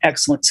is an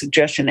excellent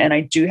suggestion. And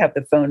I do have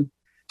the phone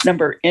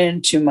number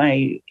into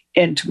my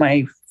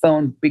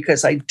phone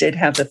because I did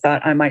have the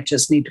thought I might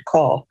just need to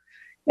call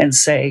and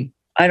say,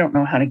 I don't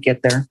know how to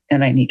get there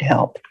and I need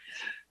help.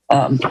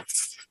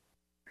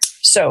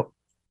 So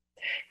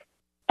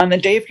on the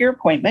day of your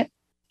appointment,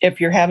 if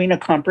you're having a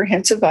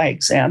comprehensive eye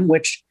exam,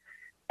 which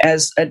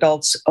as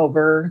adults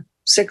over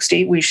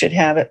 60, we should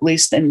have at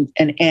least an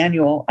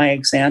annual eye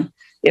exam,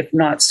 if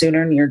not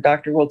sooner, and your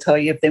doctor will tell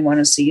you if they want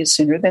to see you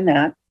sooner than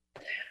that.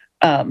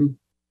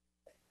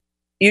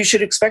 You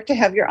should expect to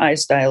have your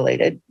eyes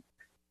dilated.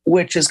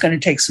 which is going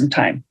to take some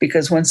time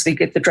because once they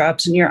get the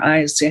drops in your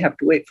eyes, you have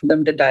to wait for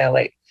them to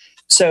dilate.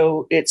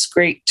 So it's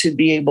great to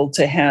be able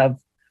to have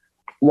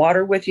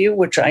water with you,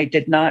 which I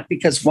did not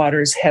because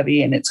water is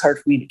heavy and it's hard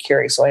for me to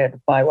carry. So I had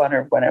to buy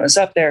water when I was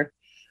up there.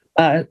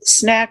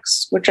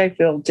 Snacks, which I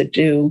failed to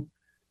do,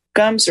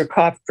 gums or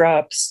cough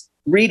drops,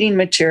 reading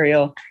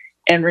material,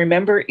 and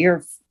remember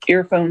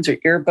earphones or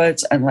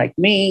earbuds, unlike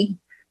me,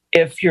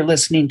 if you're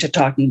listening to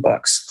talking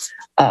books.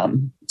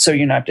 So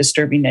you're not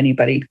disturbing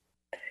anybody.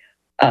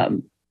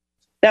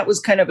 That was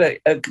kind of a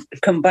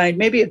combined,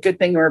 maybe a good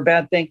thing or a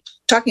bad thing.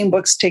 Talking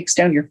books takes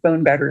down your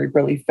phone battery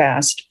really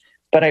fast,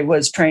 but I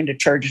was trying to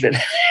charge it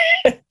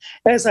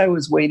as I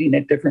was waiting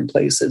at different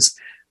places.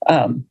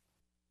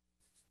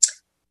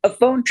 A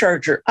phone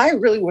charger. I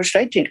really wished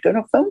I'd taken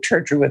a phone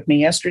charger with me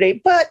yesterday,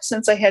 but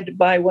since I had to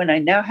buy one, I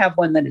now have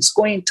one that is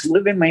going to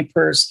live in my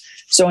purse.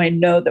 So I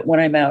know that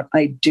when I'm out,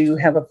 I do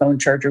have a phone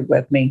charger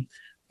with me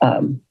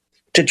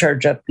to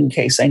charge up in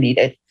case I need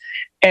it.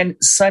 And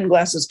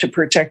sunglasses to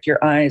protect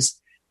your eyes.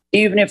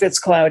 Even if it's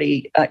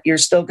cloudy, you're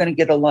still going to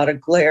get a lot of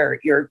glare.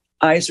 Your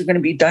eyes are going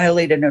to be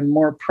dilated and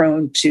more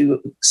prone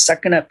to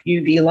sucking up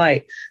UV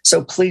light.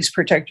 So please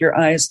protect your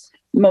eyes.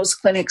 Most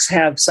clinics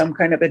have some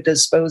kind of a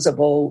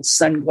disposable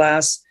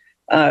sunglass.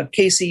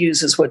 Casey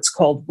uses what's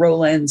called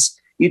roll-ins.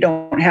 You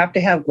don't have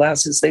to have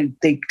glasses.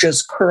 They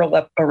just curl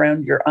up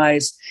around your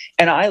eyes.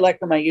 And I like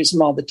them. I use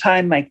them all the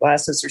time. My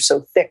glasses are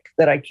so thick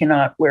that I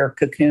cannot wear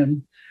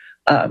cocoon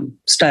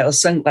style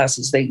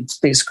sunglasses.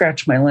 They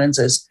scratch my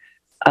lenses.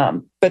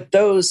 But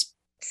those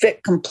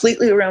fit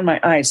completely around my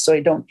eyes so I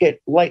don't get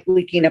light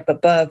leaking up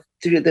above,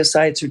 through the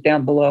sides, or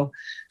down below.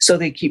 So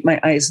they keep my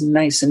eyes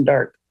nice and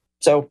dark.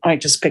 So I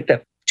just picked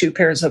up 2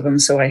 pairs of them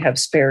so I have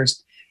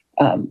spares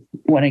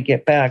when I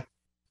get back.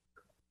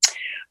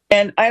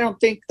 And I don't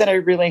think that I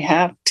really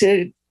have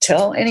to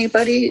tell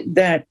anybody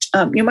that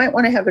you might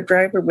want to have a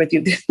driver with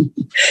you.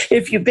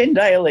 If you've been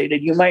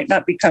dilated, you might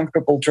not be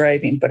comfortable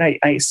driving, but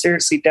I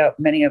seriously doubt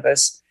many of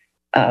us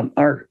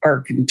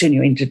are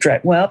continuing to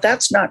drive. Well,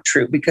 that's not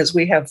true because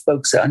we have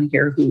folks on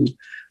here who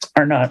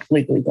are not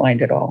legally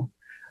blind at all.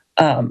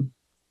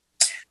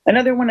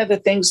 Another one of the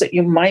things that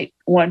you might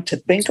want to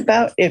think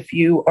about if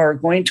you are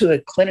going to a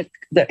clinic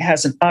that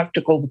has an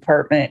optical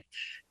department,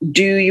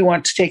 do you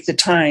want to take the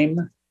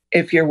time,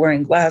 if you're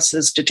wearing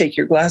glasses, to take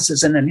your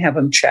glasses in and have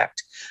them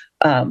checked?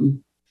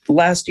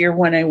 Last year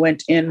when I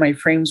went in, my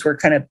frames were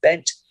kind of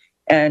bent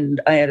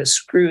and I had a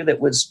screw that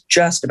was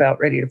just about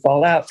ready to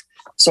fall out.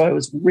 So I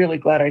was really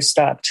glad I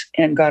stopped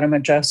and got them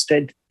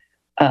adjusted.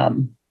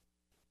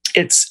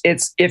 It's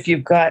if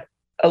you've got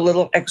a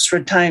little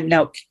extra time.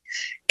 Now,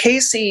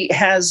 Casey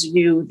has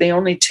you, they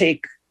only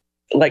take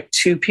like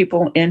 2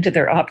 people into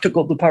their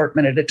optical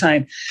department at a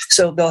time.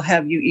 So they'll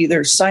have you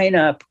either sign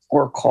up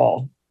or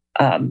call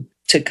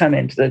to come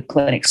into the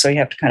clinic. So you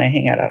have to kind of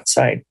hang out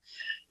outside.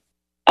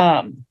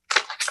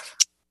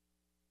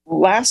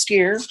 Last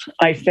year,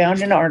 I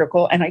found an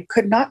article, and I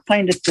could not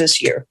find it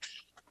this year.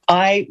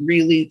 I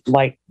really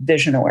like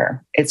Vision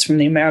Aware. It's from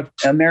the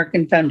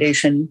American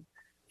Foundation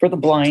for the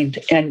Blind,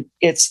 and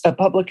it's a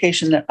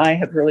publication that I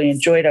have really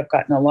enjoyed. I've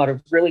gotten a lot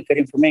of really good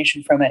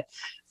information from it.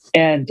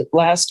 And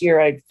last year,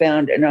 I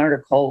found an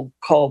article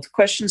called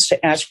Questions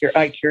to Ask Your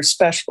Eye Care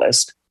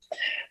Specialist.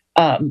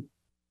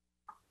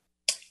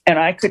 And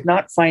I could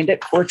not find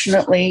it.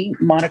 Fortunately,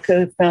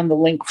 Monica found the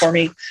link for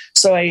me.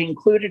 So I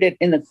included it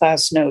in the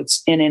class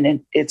notes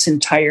in its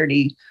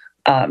entirety.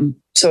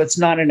 So it's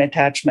not an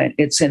attachment.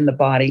 It's in the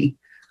body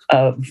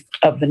of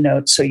the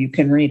notes, so you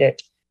can read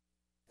it.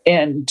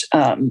 And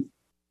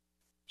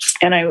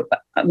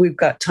we've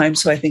got time,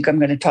 so I think I'm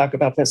going to talk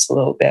about this a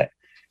little bit.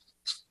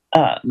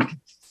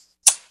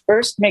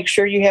 First, make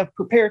sure you have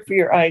prepared for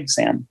your eye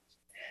exam.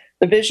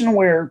 The Vision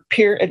Aware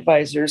peer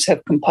advisors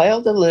have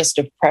compiled a list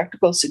of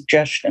practical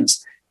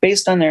suggestions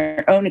based on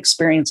their own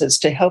experiences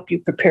to help you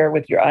prepare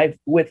with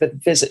a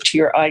visit to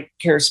your eye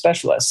care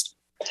specialist.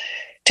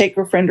 Take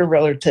a friend or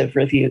relative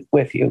with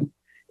you.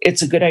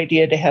 It's a good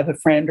idea to have a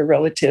friend or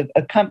relative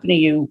accompany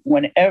you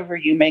whenever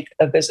you make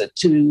a visit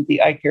to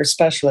the eye care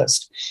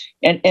specialist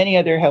and any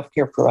other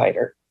healthcare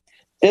provider.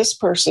 This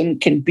person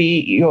can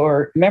be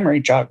your memory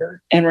jogger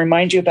and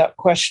remind you about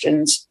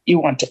questions you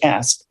want to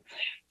ask.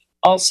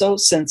 Also,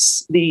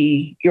 since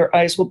your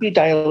eyes will be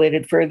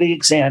dilated for the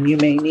exam, you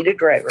may need a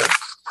driver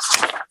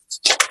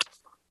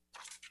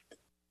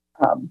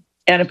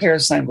and a pair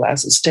of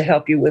sunglasses to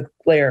help you with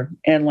glare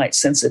and light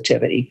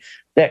sensitivity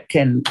that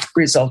can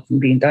result from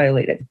being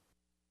dilated.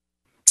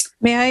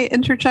 May I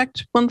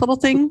interject one little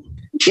thing?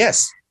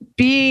 Yes.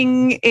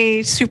 Being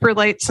a super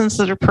light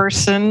sensitive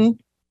person,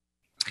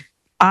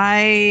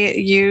 I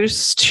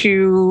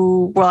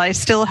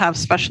still have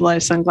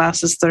specialized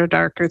sunglasses that are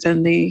darker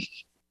than the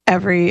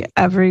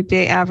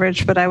everyday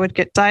average, but I would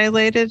get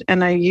dilated,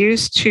 and I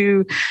used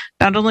to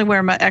not only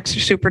wear my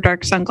extra super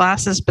dark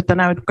sunglasses, but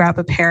then I would grab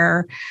a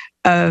pair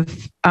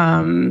of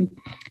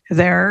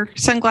their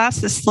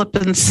sunglasses, slip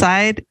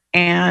inside,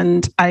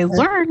 and I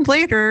learned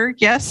later,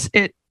 yes,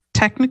 it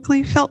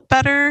technically felt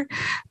better,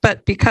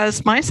 but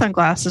because my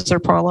sunglasses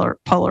are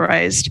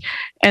polarized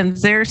and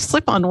their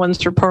slip-on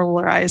ones are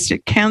polarized,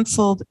 it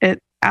canceled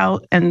it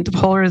out, and the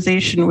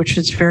polarization, which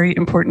is very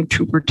important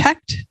to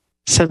protect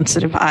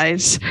sensitive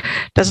eyes,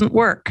 doesn't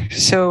work.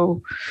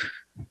 So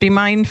be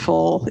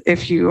mindful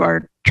if you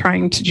are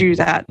trying to do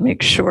that.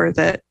 Make sure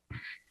that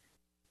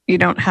you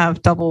don't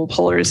have double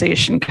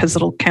polarization because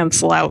it'll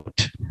cancel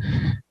out.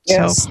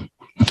 Yes. So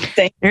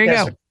there you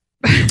go.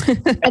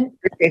 And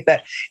appreciate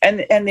that.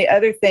 And the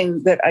other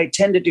thing that I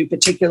tend to do,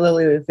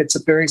 particularly if it's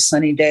a very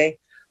sunny day,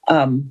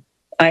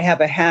 I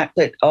have a hat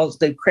that all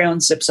the crown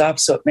zips off,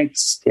 so it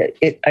makes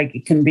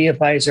it can be a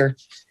visor.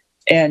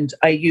 And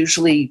I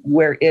usually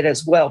wear it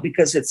as well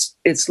because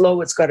it's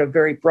low. It's got a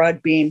very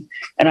broad beam,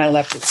 and I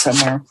left it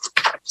somewhere.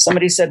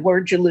 Somebody said,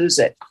 "Where'd you lose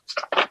it?"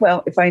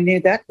 Well, if I knew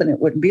that, then it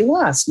wouldn't be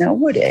lost, now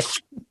would it?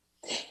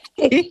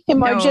 Hey,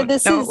 Marja,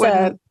 this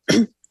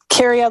is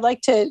Carrie. I'd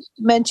like to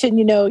mention,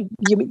 you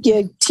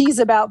tease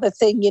about the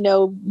thing,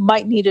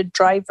 might need a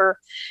driver.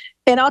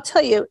 And I'll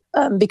tell you,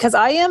 because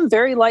I am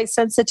very light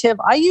sensitive,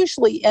 I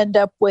usually end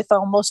up with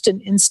almost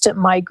an instant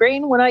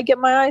migraine when I get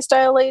my eyes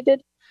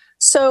dilated.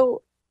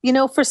 So,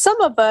 for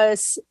some of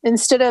us,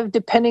 instead of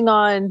depending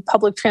on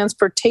public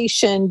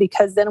transportation,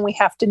 because then we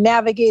have to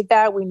navigate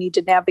that, we need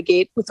to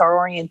navigate with our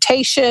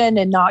orientation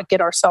and not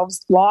get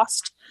ourselves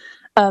lost.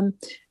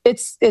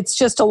 It's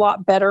just a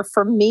lot better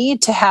for me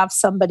to have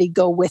somebody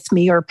go with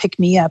me or pick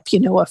me up,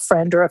 a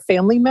friend or a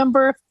family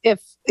member,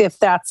 if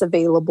that's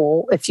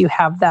available, if you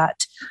have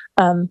that,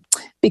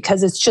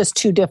 because it's just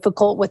too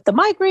difficult with the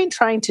migraine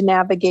trying to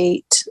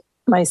navigate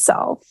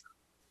myself.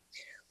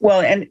 Well,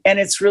 and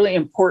it's really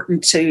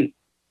important to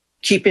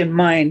keep in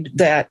mind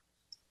that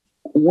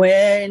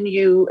when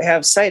you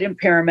have sight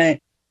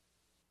impairment,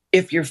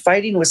 if you're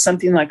fighting with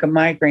something like a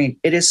migraine,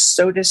 it is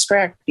so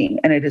distracting,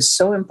 and it is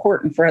so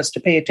important for us to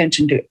pay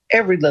attention to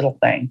every little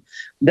thing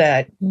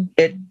that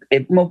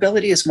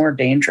mobility is more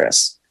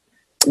dangerous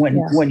when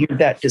you're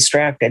that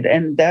distracted.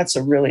 And that's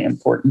a really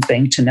important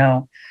thing to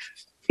know.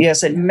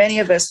 Yes, and many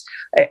of us,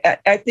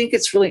 I think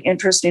it's really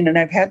interesting, and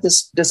I've had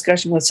this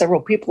discussion with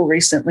several people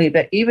recently,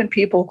 that even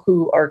people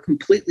who are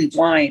completely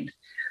blind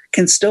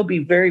can still be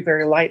very,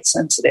 very light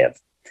sensitive,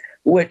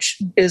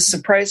 which is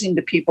surprising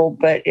to people,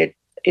 but it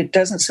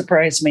doesn't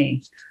surprise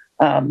me.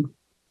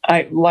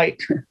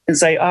 Light,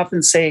 as I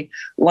often say,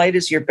 light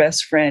is your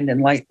best friend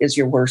and light is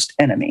your worst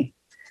enemy.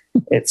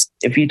 It's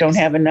if you don't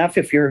have enough,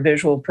 if you're a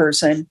visual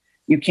person,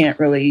 you can't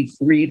really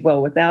read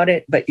well without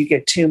it, but you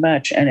get too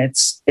much and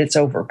it's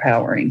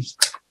overpowering.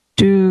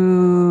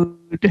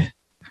 Dude.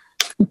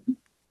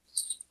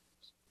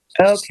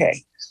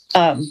 Okay.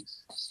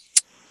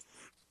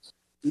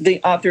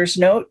 The author's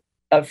note: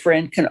 a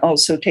friend can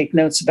also take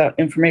notes about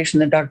information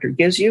the doctor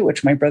gives you,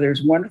 which my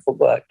brother's wonderful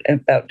book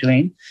about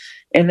doing.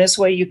 In this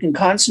way, you can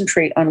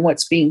concentrate on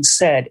what's being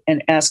said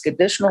and ask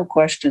additional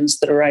questions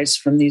that arise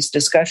from these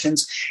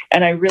discussions.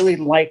 And I really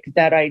like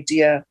that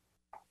idea.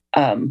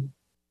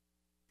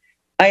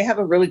 I have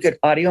a really good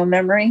audio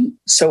memory,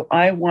 so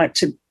I want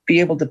to be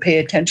able to pay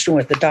attention to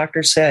what the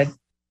doctor said,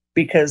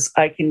 because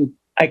I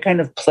kind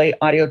of play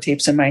audio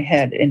tapes in my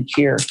head and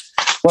hear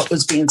what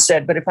was being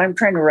said. But if I'm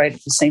trying to write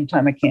at the same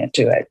time, I can't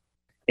do it.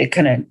 It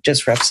kind of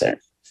disrupts it.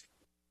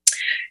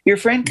 Your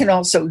friend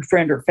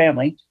or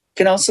family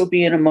can also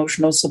be an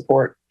emotional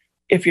support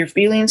if you're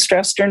feeling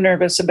stressed or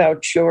nervous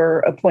about your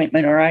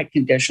appointment or eye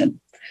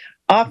condition.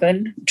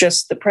 Often,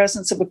 just the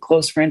presence of a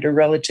close friend or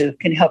relative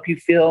can help you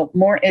feel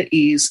more at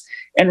ease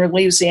and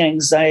relieves the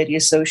anxiety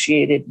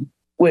associated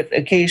with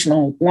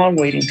occasional long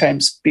waiting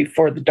times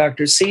before the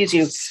doctor sees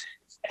you.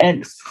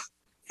 And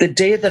the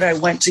day that I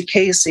went to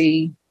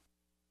Casey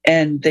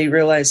and they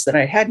realized that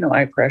I had no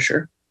eye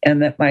pressure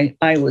and that my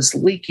eye was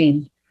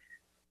leaking,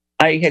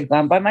 I had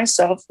gone by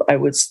myself. I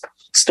was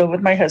still with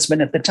my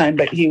husband at the time,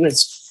 but he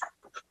was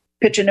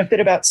pitching a fit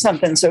about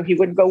something, so he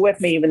wouldn't go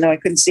with me, even though I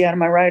couldn't see out of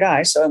my right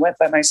eye. So I went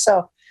by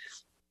myself.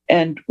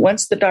 And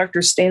once the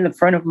doctor stained the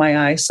front of my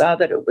eye, saw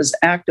that it was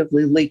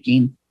actively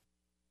leaking,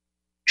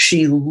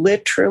 she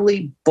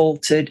literally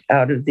bolted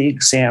out of the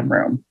exam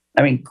room.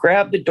 I mean,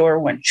 grabbed the door,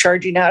 went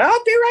charging out.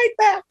 "I'll be right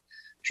back."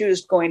 She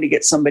was going to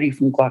get somebody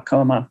from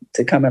glaucoma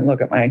to come and look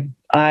at my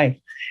eye.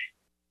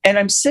 And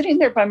I'm sitting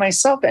there by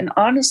myself. And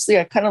honestly,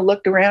 I kind of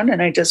looked around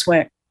and I just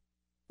went,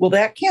 well,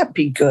 that can't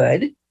be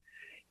good.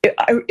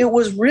 It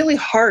was really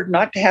hard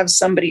not to have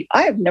somebody.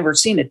 I have never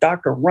seen a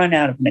doctor run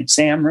out of an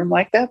exam room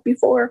like that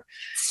before.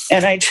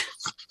 And I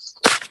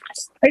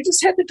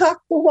just had to talk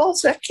to the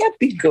walls. That can't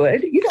be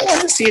good. You don't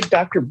want to see a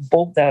doctor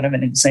bolt out of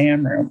an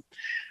exam room.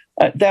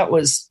 That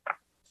was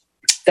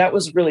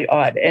really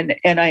odd.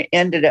 And I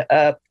ended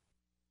up,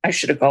 I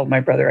should have called my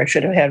brother. I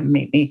should have had him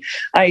meet me.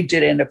 I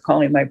did end up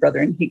calling my brother,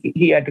 and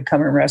he had to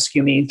come and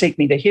rescue me and take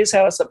me to his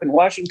house up in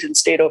Washington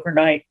State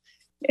overnight,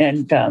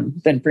 and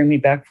then bring me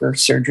back for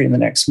surgery the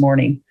next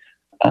morning.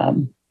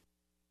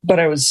 But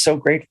I was so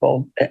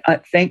grateful.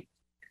 Thank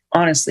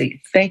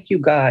you,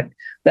 God,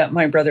 that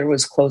my brother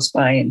was close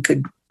by and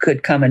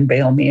could come and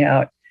bail me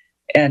out.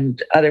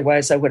 And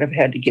otherwise, I would have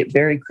had to get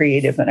very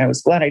creative, and I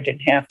was glad I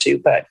didn't have to,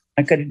 but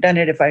I could have done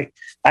it if I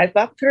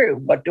thought through,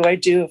 what do I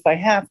do if I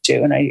have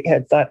to? And I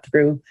had thought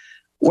through,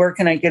 where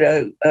can I get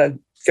a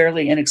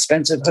fairly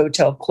inexpensive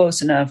hotel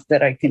close enough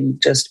that I can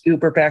just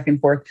Uber back and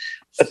forth?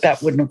 But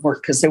that wouldn't have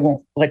worked because they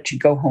won't let you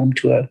go home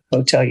to a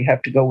hotel. You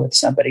have to go with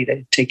somebody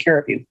to take care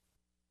of you.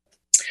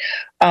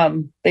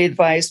 They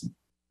advise,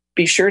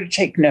 be sure to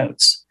take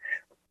notes.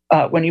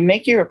 When you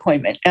make your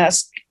appointment,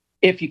 ask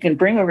if you can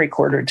bring a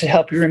recorder to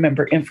help you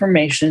remember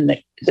information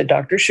that the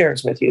doctor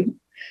shares with you.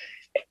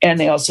 And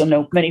they also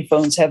know many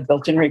phones have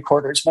built-in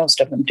recorders.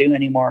 Most of them do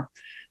anymore.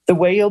 The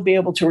way you'll be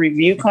able to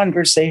review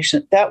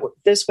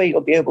this way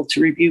you'll be able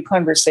to review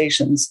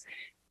conversations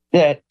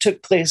that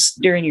took place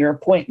during your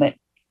appointment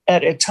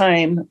at a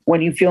time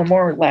when you feel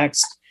more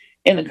relaxed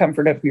in the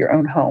comfort of your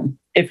own home.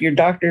 If your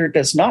doctor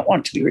does not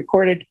want to be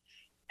recorded,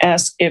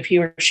 ask if he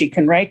or she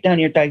can write down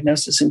your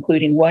diagnosis,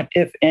 including what,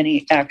 if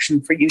any,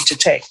 action for you to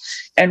take.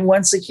 And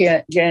once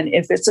again,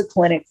 if it's a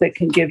clinic that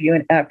can give you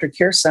an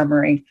aftercare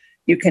summary,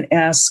 you can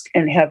ask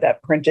and have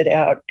that printed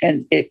out,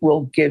 and it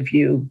will give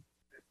you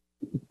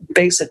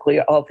basically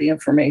all the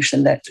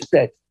information that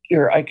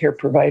your eye care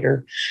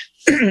provider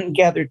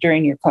gathered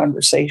during your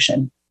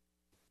conversation.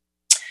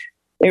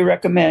 They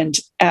recommend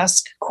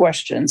ask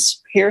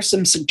questions. Here are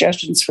some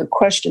suggestions for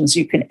questions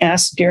you can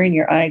ask during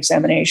your eye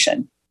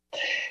examination.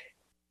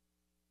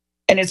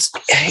 And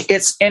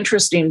it's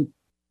interesting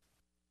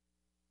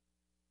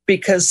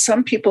because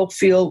some people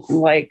feel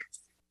like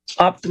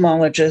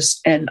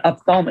ophthalmologists and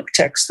ophthalmic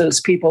techs, those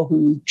people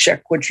who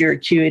check what your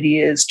acuity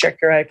is, check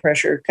your eye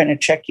pressure, kind of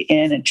check you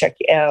in and check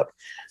you out.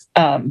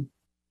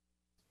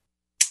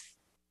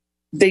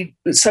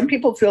 Some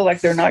people feel like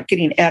they're not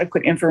getting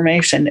adequate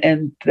information,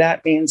 and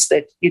that means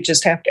that you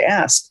just have to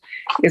ask.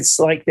 It's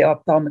like the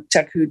ophthalmic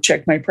tech who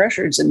checked my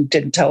pressures and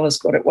didn't tell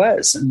us what it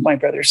was. And my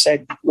brother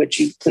said, would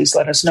you please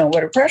let us know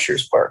what her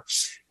pressures were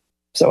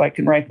so I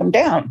can write them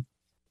down?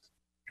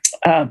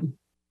 Can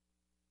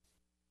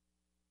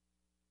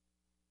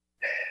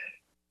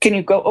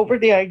you go over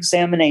the eye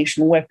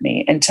examination with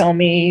me and tell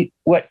me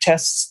what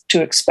tests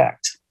to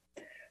expect?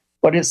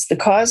 What is the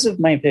cause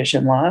of my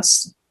vision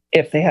loss,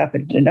 if they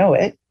happen to know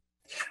it?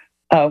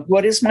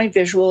 What is my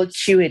visual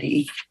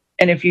acuity?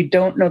 And if you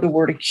don't know the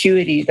word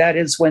acuity, that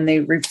is when they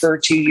refer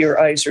to your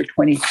eyes are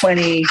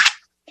 20/20.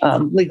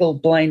 Legal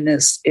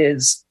blindness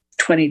is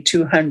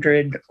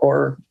 2200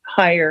 or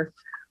higher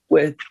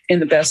in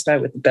the best eye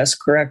with the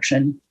best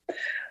correction.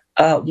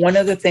 One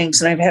of the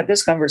things, and I've had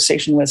this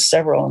conversation with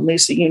several, and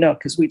Lisa, you know,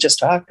 because we just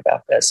talked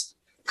about this.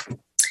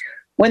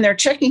 When they're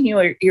checking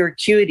your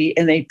acuity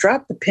and they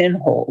drop the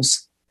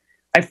pinholes,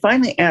 I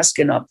finally asked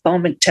an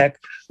ophthalmic tech,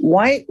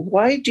 why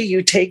do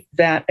you take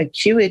that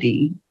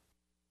acuity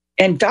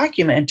and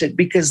document it?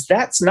 Because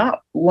that's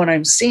not what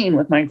I'm seeing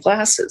with my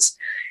glasses.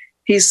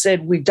 He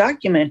said, we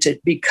document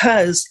it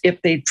because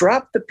if they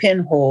drop the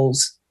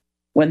pinholes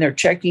when they're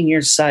checking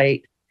your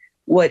sight,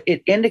 what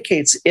it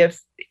indicates,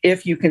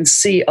 if you can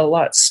see a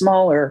lot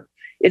smaller,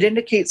 it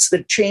indicates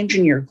that change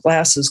in your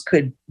glasses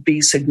could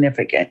be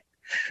significant.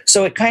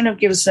 So it kind of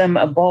gives them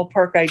a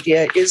ballpark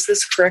idea. Is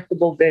this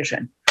correctable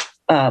vision?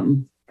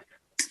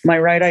 My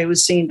right eye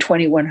was seeing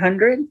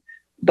 2100,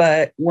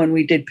 but when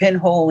we did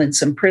pinhole and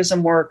some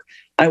prism work,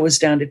 I was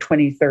down to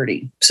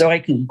 20/30. So I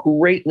can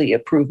greatly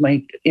improve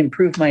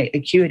my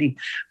acuity.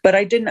 But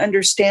I didn't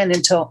understand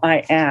until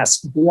I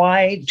asked,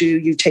 why do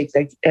you take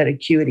that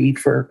acuity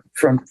through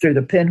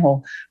the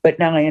pinhole? But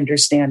now I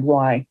understand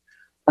why.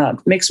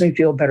 Makes me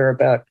feel better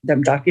about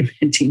them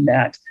documenting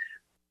that.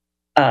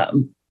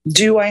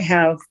 Do I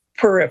have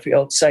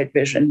peripheral sight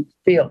vision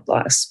field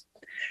loss?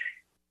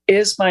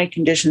 Is my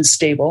condition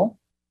stable,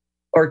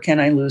 or can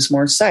I lose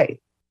more sight,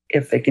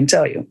 if they can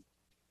tell you?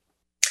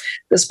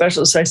 The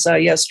specialist I saw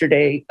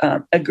yesterday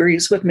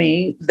agrees with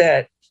me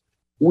that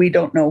we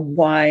don't know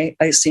why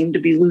I seem to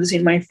be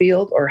losing my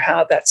field or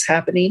how that's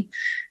happening.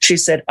 She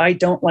said, I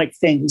don't like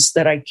things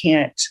that I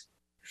can't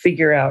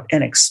figure out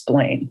and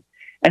explain.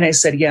 And I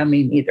said, yeah,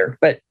 me neither,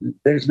 but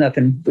there's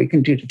nothing we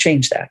can do to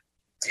change that.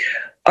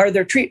 Are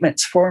there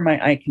treatments for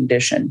my eye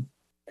condition?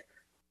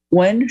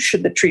 When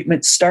should the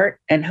treatment start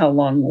and how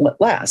long will it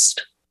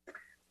last?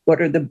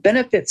 What are the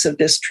benefits of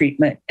this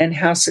treatment and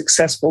how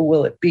successful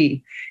will it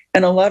be?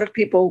 And a lot of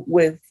people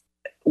with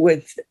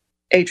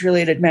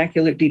age-related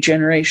macular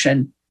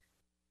degeneration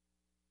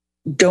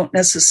don't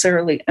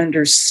necessarily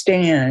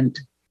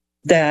understand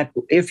that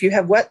if you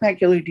have wet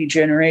macular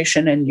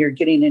degeneration and you're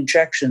getting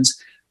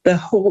injections, the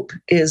hope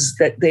is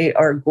that they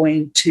are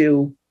going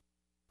to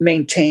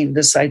maintain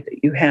the sight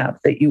that you have,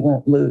 that you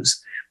won't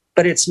lose.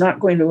 But it's not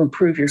going to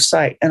improve your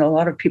sight. And a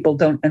lot of people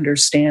don't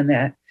understand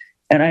that.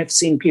 And I've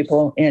seen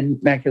people in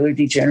macular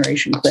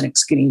degeneration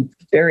clinics getting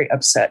very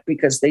upset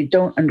because they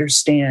don't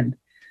understand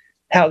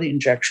how the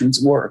injections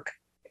work,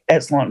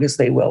 as long as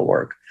they will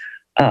work.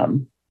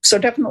 So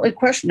definitely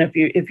question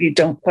if you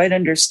don't quite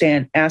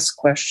understand, ask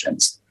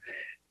questions.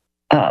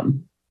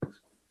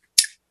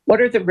 What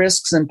are the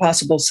risks and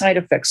possible side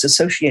effects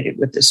associated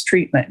with this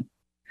treatment?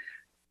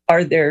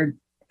 Are there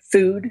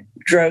food,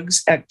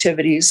 drugs,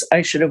 activities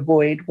I should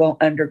avoid while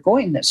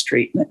undergoing this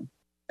treatment?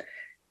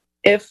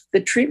 If the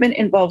treatment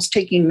involves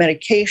taking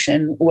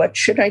medication, what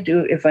should I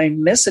do if I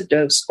miss a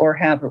dose or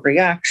have a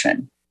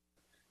reaction?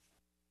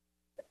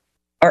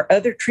 Are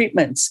other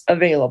treatments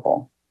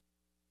available?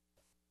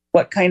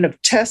 What kind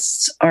of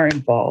tests are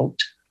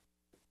involved?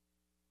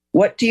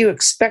 What do you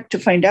expect to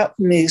find out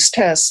from these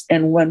tests,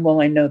 and when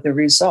will I know the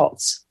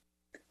results?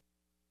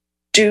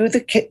 Do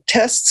the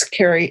tests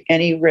carry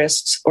any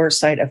risks or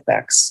side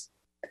effects?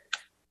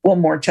 Will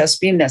more tests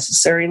be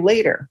necessary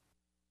later?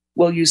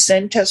 Will you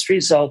send test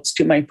results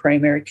to my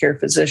primary care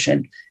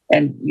physician?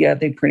 And yeah,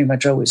 they pretty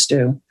much always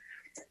do.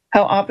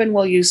 How often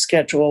will you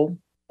schedule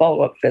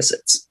follow-up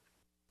visits?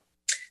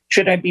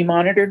 Should I be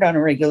monitored on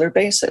a regular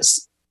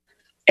basis?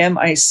 Am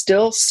I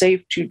still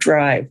safe to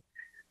drive?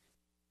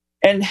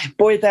 And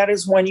boy, that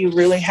is when you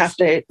really have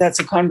to, that's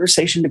a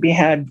conversation to be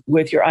had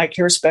with your eye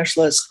care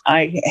specialist.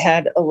 I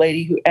had a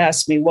lady who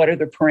asked me, what are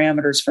the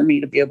parameters for me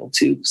to be able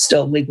to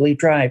still legally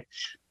drive?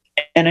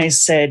 And I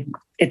said,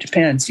 it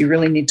depends. You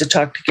really need to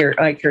talk to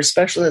your eye care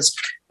specialist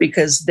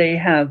because they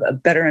have a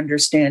better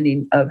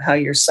understanding of how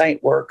your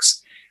sight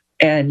works.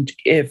 And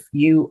if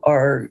you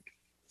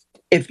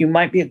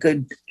might be a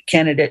good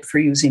candidate for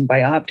using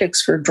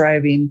bioptics for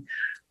driving.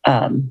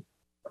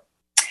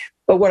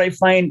 But what I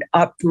find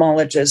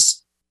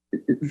ophthalmologists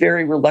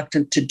very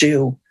reluctant to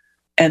do,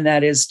 and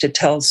that is to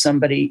tell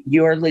somebody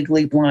you're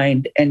legally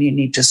blind and you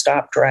need to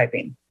stop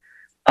driving.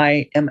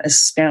 I am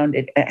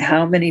astounded at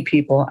how many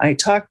people I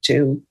talk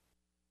to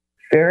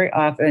very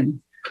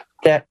often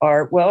that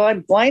are, well,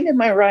 I'm blind in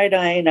my right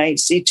eye and I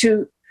see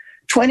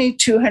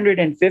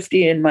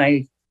 250 in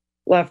my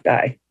left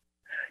eye.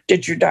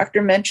 Did your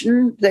doctor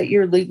mention that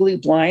you're legally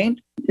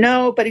blind?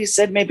 No, but he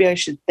said maybe I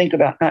should think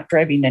about not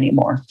driving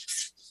anymore.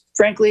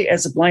 Frankly,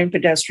 as a blind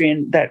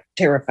pedestrian, that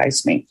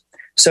terrifies me.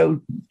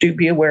 So do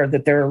be aware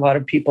that there are a lot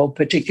of people,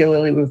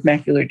 particularly with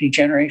macular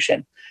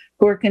degeneration,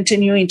 who are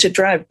continuing to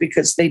drive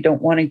because they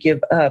don't want to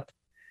give up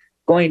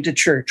going to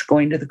church,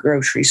 going to the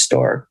grocery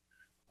store.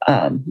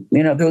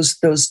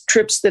 Those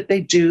trips that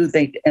they do,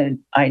 and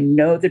I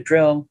know the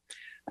drill.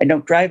 I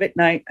don't drive at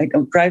night. I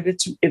don't drive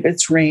if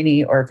it's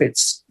rainy or if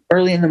it's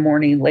early in the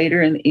morning,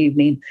 later in the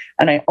evening.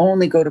 And I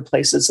only go to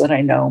places that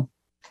I know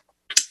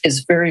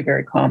is very,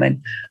 very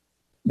common.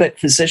 But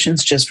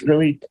physicians just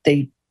really,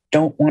 they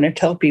don't want to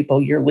tell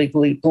people you're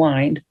legally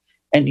blind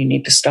and you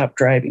need to stop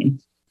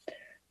driving.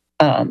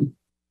 Am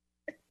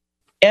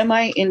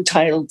I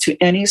entitled to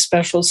any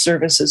special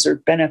services or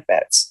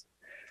benefits?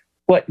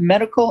 What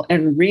medical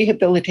and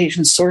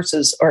rehabilitation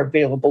sources are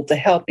available to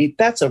help me?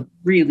 That's a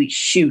really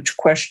huge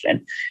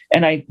question.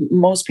 And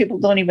most people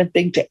don't even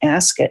think to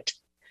ask it.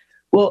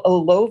 Will a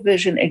low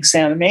vision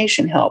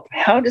examination help?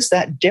 How does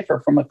that differ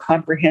from a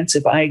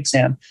comprehensive eye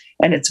exam?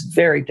 And it's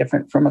very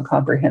different from a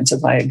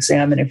comprehensive eye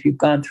exam. And if you've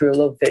gone through a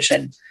low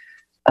vision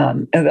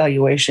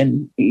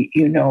evaluation,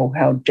 you know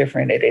how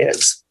different it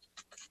is.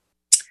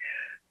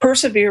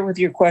 Persevere with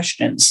your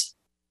questions.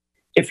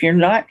 If you're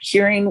not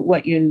hearing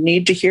what you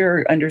need to hear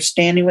or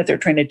understanding what they're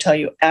trying to tell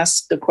you,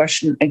 ask the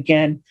question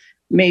again.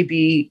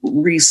 Maybe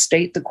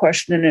restate the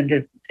question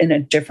in a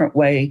different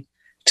way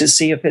to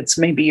see if it's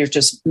maybe you're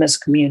just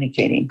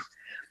miscommunicating.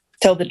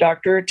 Tell the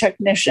doctor or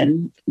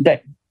technician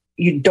that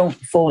you don't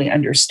fully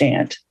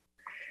understand.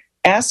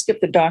 Ask if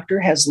the doctor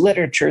has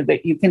literature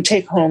that you can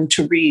take home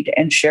to read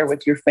and share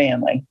with your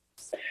family.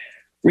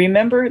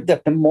 Remember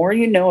that the more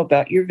you know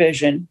about your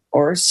vision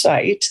or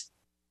sight,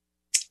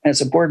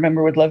 as a board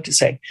member would love to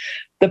say,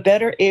 the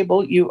better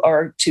able you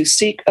are to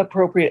seek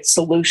appropriate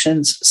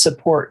solutions,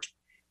 support,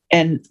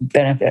 and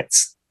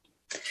benefits.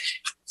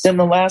 Then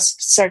the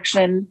last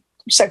section,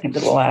 second to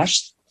the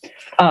last,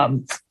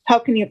 how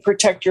can you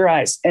protect your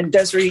eyes? And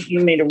Desiree, you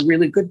made a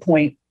really good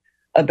point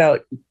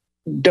about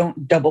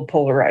don't double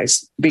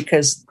polarize,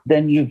 because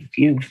then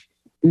you've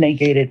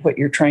negated what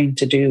you're trying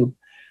to do.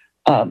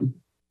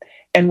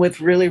 And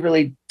with really,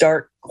 really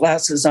dark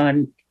glasses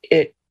on,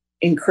 it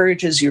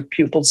encourages your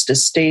pupils to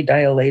stay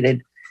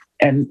dilated,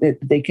 and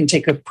they can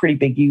take a pretty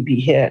big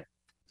UV hit.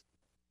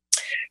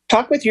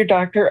 Talk with your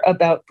doctor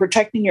about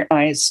protecting your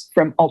eyes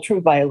from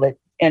ultraviolet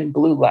and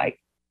blue light.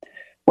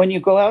 When you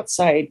go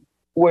outside,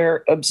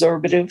 wear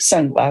absorptive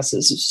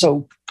sunglasses,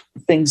 so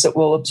things that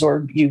will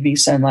absorb UV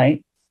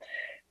sunlight,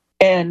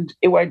 and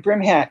a wide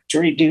brim hat to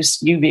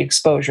reduce UV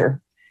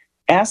exposure.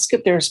 Ask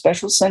if there are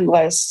special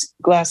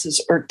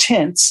sunglasses or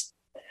tints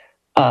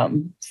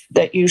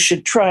that you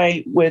should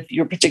try with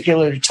your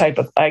particular type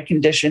of eye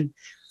condition.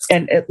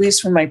 And at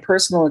least from my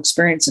personal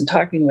experience in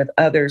talking with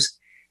others,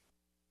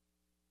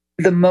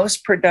 the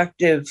most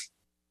productive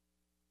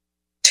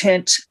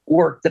tint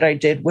work that I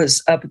did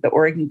was up at the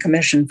Oregon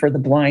Commission for the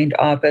Blind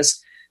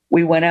office.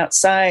 We went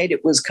outside.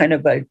 It was kind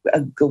of a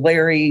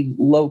glary,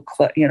 low,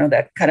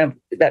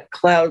 that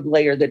cloud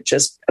layer that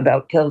just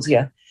about kills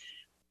you.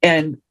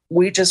 And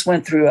we just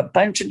went through a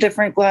bunch of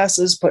different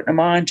glasses, putting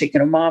them on, taking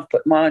them off,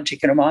 putting them on,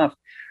 taking them off,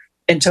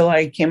 until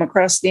I came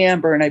across the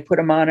amber and I put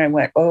them on. And I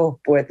went, oh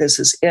boy, this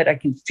is it. I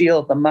can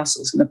feel the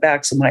muscles in the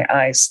backs of my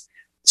eyes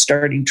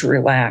starting to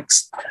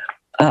relax.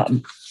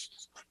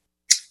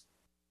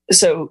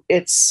 So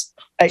it's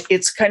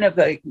kind of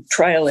a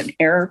trial and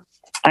error,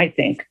 I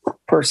think,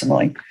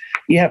 personally.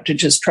 You have to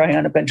just try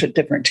on a bunch of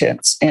different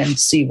tips and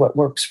see what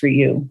works for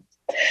you.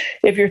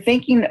 If you're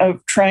thinking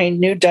of trying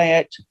new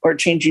diet or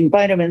changing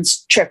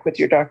vitamins, check with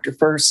your doctor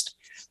first.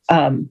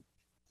 I've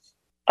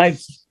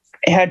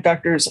had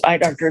eye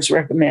doctors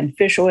recommend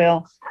fish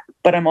oil,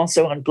 but I'm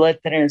also on blood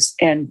thinners.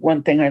 And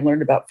one thing I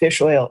learned about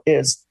fish oil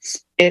is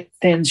it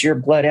thins your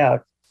blood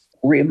out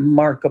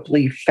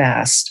remarkably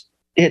fast.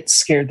 It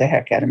scared the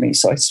heck out of me.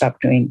 So I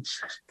stopped doing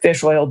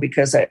fish oil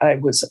because I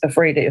was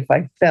afraid if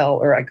I fell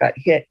or I got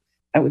hit,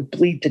 I would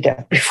bleed to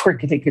death before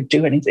they could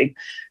do anything.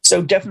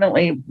 So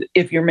definitely,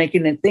 if you're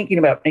thinking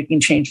about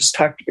making changes,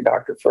 talk to your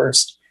doctor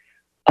first.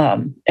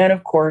 And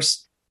of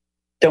course,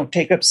 don't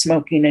take up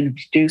smoking. And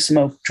if you do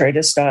smoke, try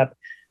to stop,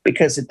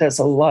 because it does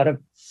a lot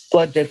of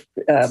blood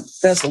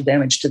vessel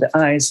damage to the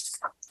eyes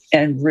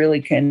and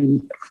really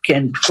can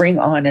bring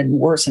on and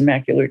worsen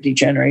macular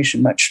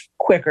degeneration much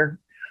quicker.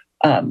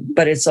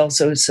 But it's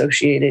also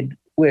associated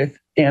with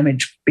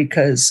damage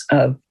because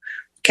of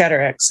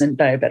cataracts and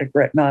diabetic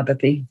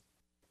retinopathy.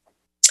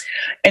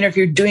 And if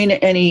you're doing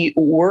any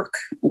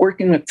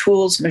working with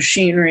tools,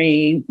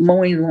 machinery,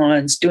 mowing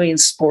lawns, doing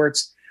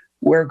sports,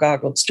 wear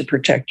goggles to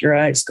protect your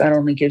eyes. God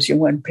only gives you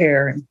one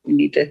pair, and you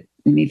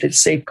need to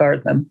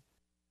safeguard them.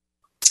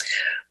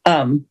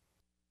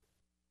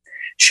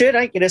 Should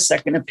I get a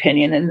second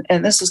opinion?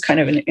 And this is kind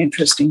of an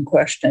interesting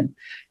question.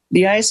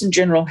 The eyes and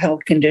general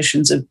health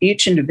conditions of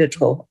each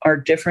individual are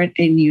different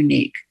and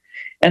unique.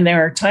 And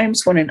there are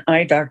times when an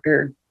eye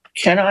doctor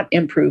cannot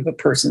improve a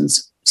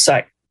person's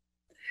sight.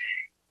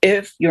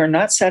 If you're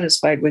not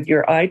satisfied with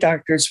your eye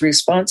doctor's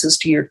responses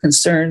to your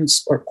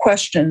concerns or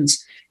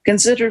questions,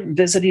 consider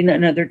visiting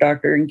another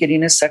doctor and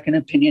getting a second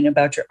opinion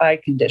about your eye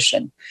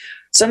condition.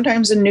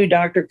 Sometimes a new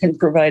doctor can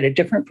provide a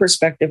different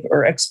perspective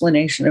or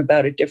explanation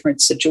about a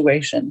different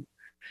situation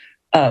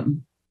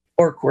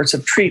or course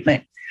of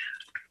treatment.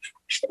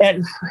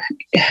 And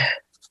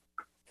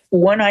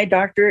one eye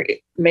doctor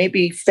may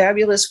be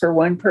fabulous for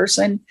one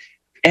person,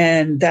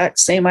 and that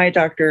same eye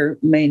doctor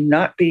may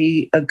not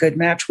be a good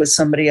match with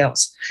somebody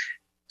else.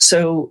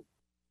 So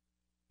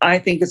I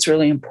think it's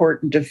really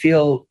important to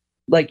feel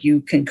like you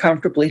can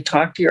comfortably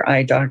talk to your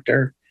eye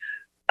doctor.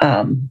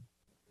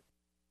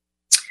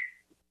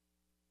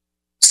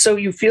 So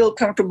you feel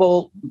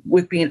comfortable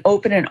with being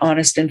open and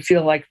honest and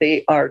feel like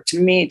they are. To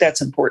me,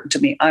 that's important to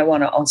me. I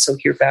want to also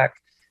hear back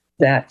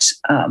that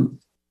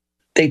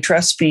they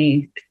trust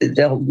me.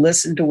 They'll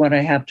listen to what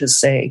I have to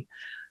say.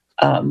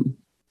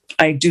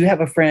 I do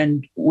have a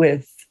friend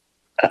with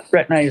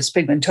retinitis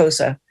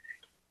pigmentosa,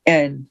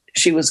 and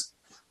she was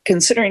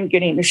considering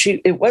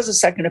it was a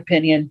second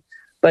opinion,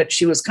 but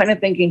she was kind of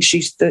thinking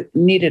she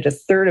needed a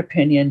third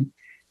opinion.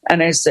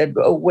 And I said,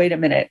 oh, wait a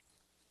minute.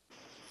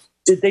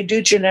 Did they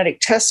do genetic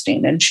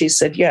testing? And she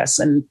said, yes.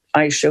 And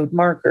I showed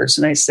markers.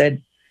 And I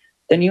said,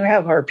 then you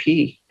have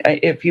RP.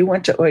 If you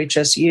went to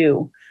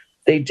OHSU,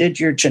 they did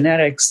your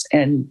genetics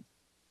and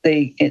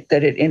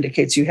that it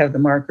indicates you have the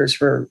markers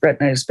for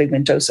retinitis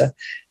pigmentosa.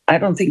 I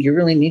don't think you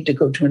really need to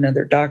go to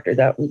another doctor.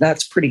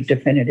 That's pretty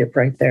definitive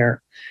right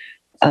there.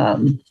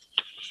 What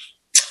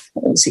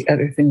was the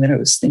other thing that I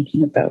was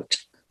thinking about?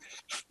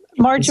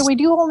 Marcia, we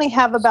do only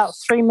have about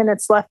 3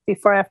 minutes left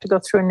before I have to go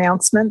through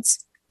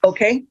announcements.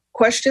 Okay.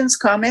 Questions,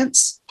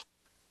 comments?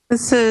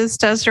 This is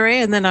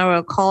Desiree, and then I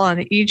will call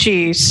on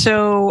EG.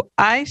 So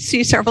I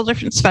see several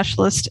different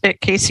specialists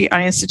at Casey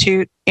Eye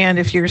Institute, and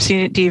if you're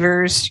seeing at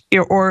Devers,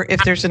 or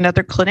if there's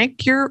another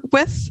clinic you're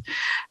with,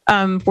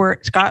 where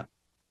it's got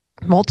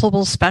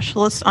multiple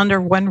specialists under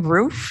one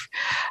roof,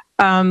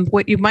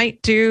 what you might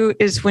do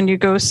is when you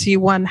go see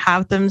one,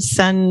 have them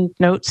send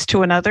notes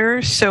to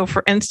another. So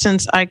for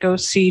instance, I go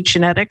see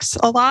genetics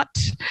a lot,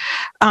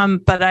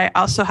 but I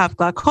also have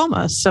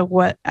glaucoma. So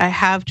what I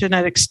have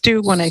genetics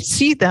do when I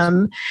see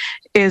them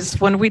is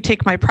when we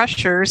take my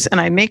pressures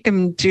and I make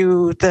them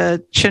do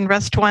the chin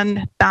rest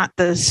one, not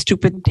the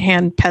stupid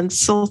hand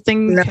pencil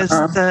thing, because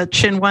the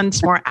chin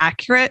one's more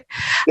accurate.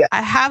 Yeah.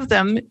 I have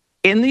them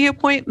in the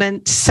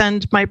appointment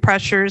send my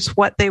pressures,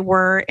 what they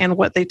were and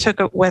what they took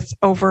it with,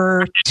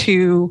 over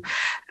to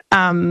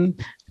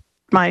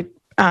my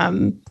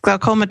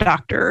glaucoma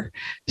doctor.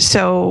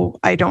 So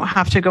I don't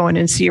have to go in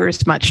and see her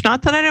as much.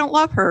 Not that I don't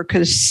love her,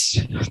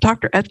 because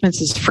Dr.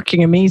 Edmonds is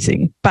freaking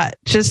amazing, but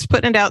just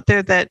putting it out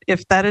there that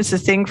if that is a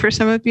thing for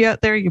some of you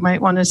out there, you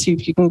might want to see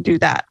if you can do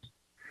that.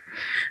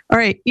 All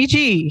right,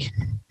 EG.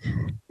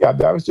 Yeah,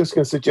 I was just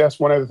going to suggest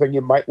one other thing you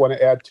might want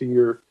to add to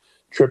your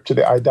trip to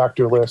the eye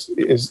doctor list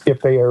is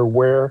if they are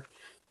aware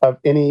of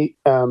any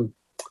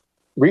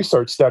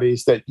research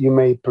studies that you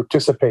may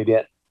participate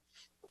in,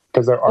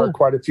 because there are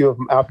quite a few of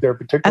them out there,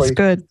 particularly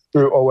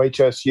through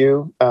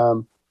OHSU.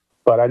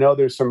 But I know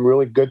there's some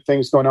really good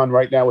things going on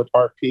right now with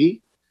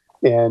RP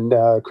and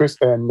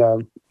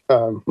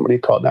what do you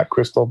call it? Not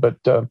Crystal, but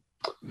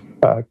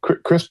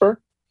CRISPR,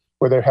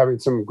 where they're having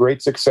some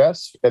great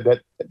success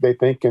that they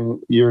think in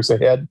years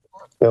ahead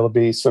there'll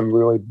be some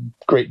really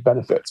great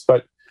benefits.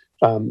 But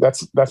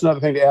That's another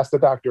thing to ask the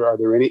doctor. Are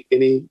there any?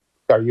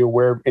 Are you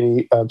aware of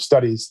any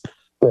studies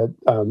that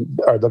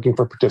are looking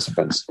for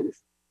participants?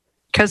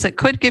 Because it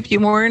could give you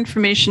more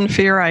information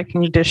for your eye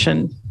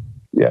condition.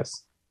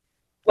 Yes.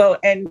 Well,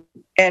 and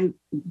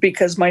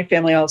because my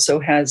family also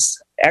has,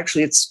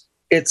 actually, it's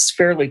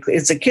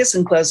a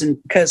kissing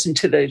cousin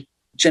to the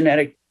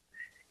genetic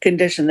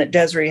condition that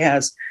Desiree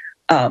has.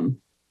 And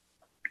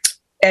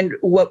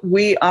what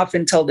we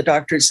often tell the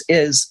doctors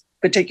is,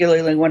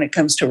 particularly when it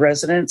comes to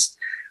residents,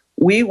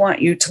 we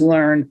want you to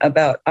learn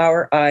about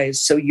our eyes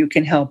so you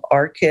can help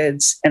our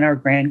kids and our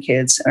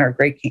grandkids and our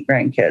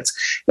great-grandkids.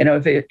 You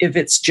know, if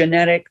it's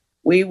genetic,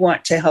 we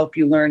want to help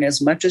you learn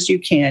as much as you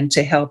can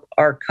to help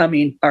our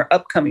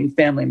upcoming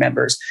family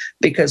members,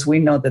 because we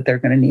know that they're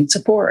going to need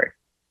support.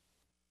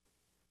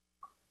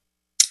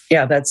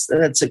 Yeah, that's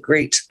a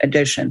great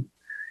addition.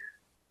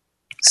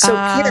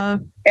 So,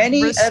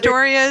 any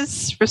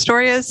Ristoria's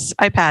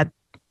iPad.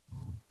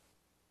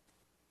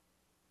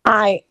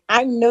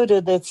 I'm new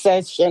to this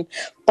session,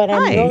 but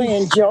I'm really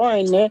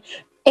enjoying it.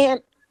 And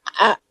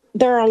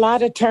there are a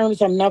lot of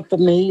terms I'm not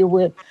familiar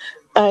with,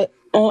 I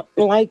know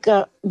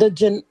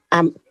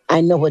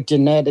what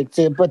genetics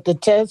is, but the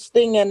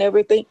testing and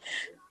everything.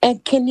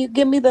 And can you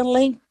give me the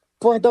link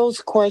for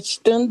those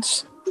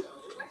questions,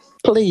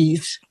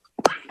 please?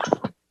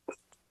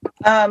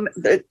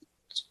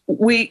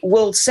 We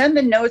will send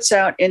the notes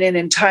out in an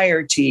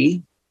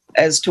entirety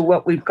as to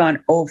what we've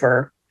gone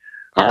over.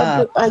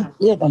 I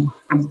give them.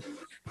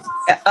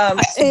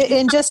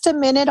 In just a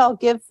minute, I'll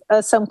give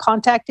some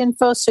contact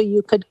info so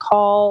you could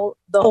call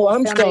the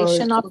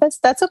foundation office.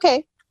 That's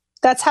okay.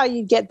 That's how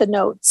you get the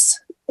notes.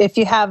 If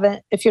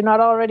you're not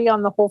already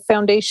on the whole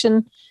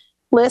foundation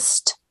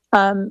list,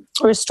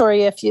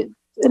 Restoria,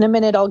 in a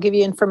minute, I'll give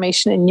you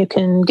information and you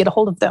can get a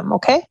hold of them.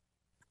 Okay.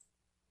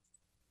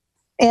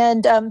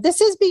 And this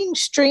is being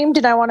streamed,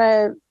 and I want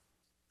to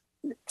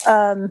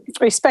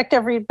respect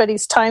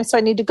everybody's time, so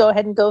I need to go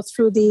ahead and go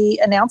through the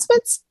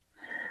announcements.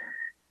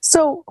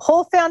 So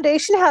Whole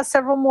Foundation has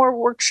several more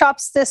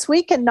workshops this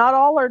week, and not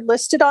all are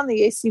listed on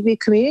the ACB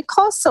community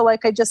calls. So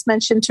like I just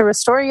mentioned to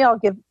Restoria, I'll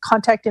give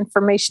contact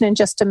information in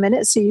just a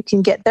minute so you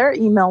can get their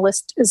email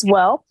list as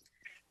well.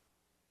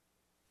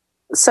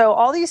 So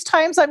all these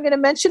times I'm going to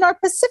mention are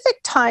Pacific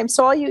time.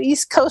 So all you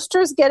East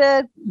Coasters get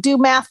to do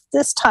math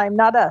this time,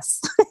 not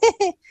us.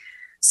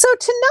 So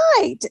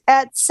tonight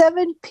at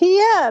 7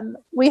 p.m.,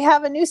 we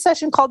have a new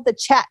session called the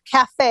Chat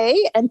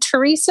Cafe, and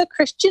Teresa,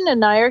 Christian,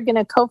 and I are going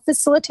to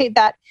co-facilitate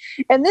that.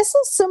 And this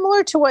is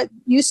similar to what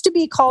used to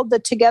be called the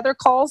Together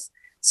Calls.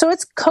 So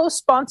it's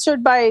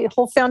co-sponsored by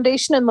Whole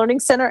Foundation and Learning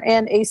Center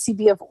and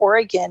ACB of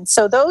Oregon.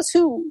 So those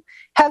who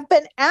have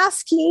been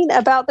asking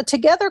about the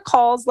Together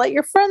Calls, let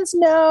your friends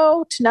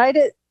know tonight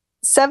at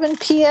 7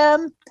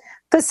 p.m.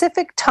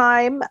 Pacific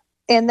time,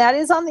 and that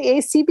is on the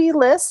ACB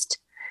list.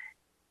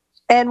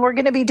 And we're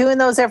going to be doing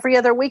those every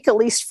other week, at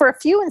least for a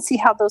few, and see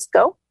how those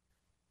go.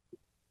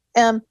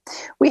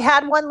 We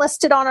had one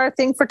listed on our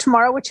thing for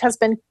tomorrow, which has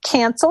been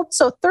canceled.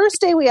 So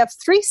Thursday, we have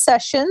 3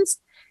 sessions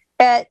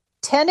at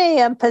 10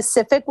 a.m.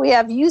 Pacific. We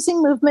have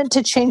Using Movement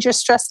to Change Your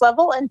Stress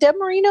Level. And Deb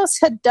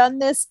Marinos had done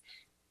this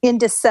in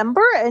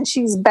December, and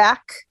she's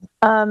back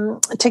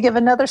to give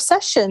another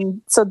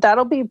session. So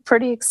that'll be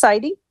pretty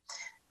exciting.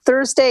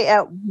 Thursday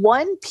at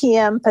 1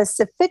 p.m.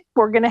 Pacific,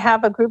 we're going to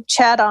have a group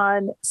chat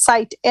on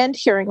sight and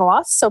hearing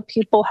loss. So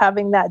people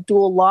having that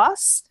dual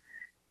loss.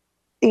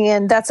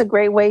 And that's a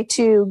great way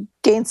to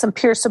gain some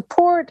peer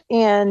support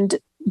and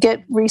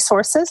get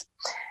resources.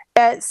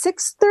 At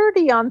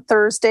 6:30 on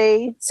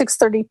Thursday,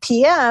 6:30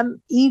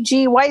 p.m.,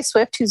 E.G.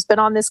 Whiteswift, who's been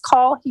on this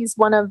call, he's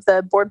one of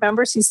the board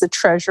members, he's the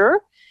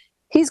treasurer.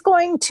 He's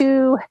going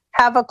to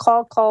have a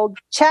call called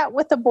Chat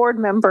with a Board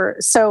Member.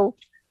 So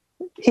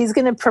he's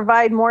going to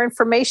provide more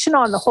information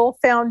on the Whole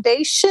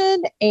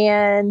Foundation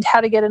and how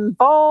to get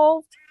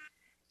involved.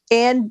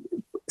 And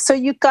so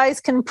you guys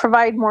can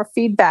provide more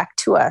feedback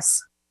to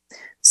us.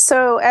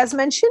 So as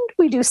mentioned,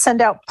 we do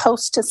send out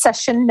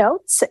post-session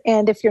notes.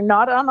 And if you're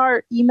not on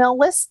our email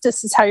list,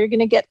 this is how you're going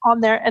to get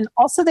on there. And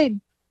also they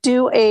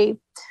do a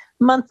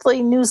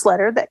monthly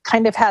newsletter that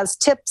kind of has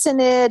tips in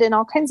it and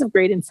all kinds of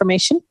great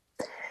information.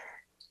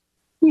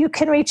 You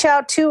can reach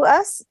out to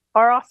us,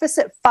 our office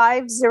at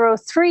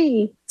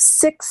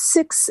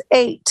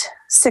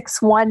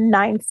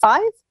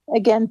 503-668-6195.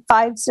 Again,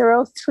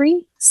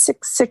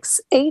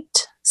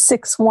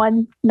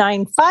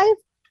 503-668-6195.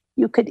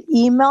 You could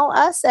email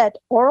us at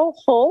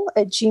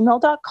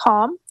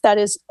oralhull@gmail.com. That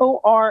is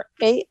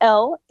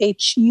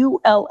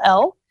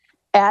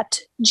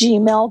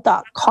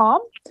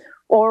oralhull@gmail.com.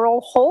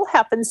 Oral Hull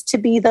happens to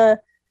be the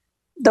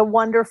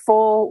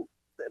wonderful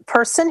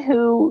person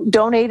who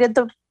donated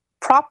the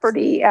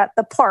property at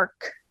the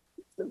park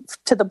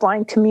to the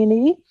blind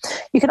community.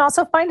 You can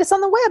also find us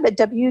on the web at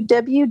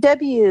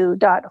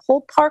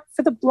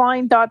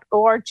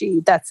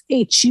www.hullparkfortheblind.org. That's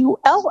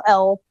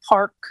HULL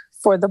Park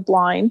for the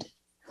Blind.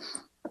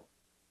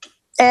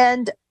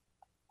 And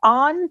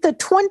on the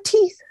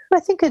 20th, I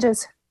think it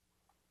is.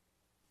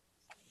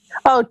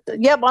 Oh,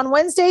 yep, on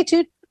Wednesday,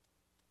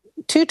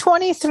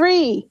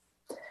 2:23.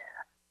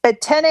 At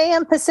 10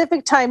 a.m.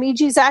 Pacific time,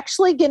 E.G.'s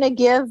actually going to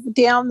give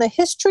down the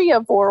history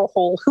of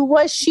Warhol. Who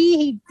was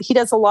she? He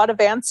does a lot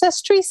of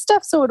ancestry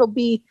stuff, so it'll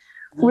be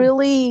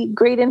really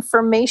great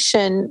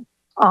information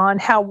on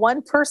how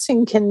one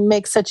person can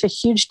make such a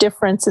huge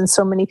difference in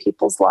so many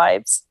people's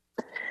lives.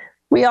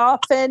 We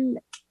often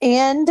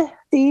end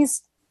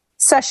these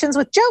sessions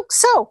with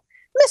jokes. So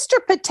Mr.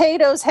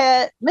 Potato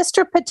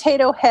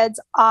Head's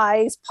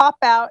eyes pop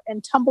out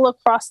and tumble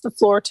across the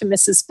floor to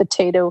Mrs.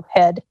 Potato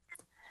Head.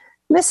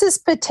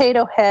 Mrs.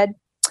 Potato Head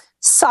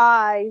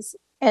sighs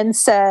and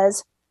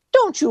says,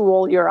 "Don't you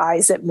roll your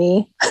eyes at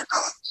me."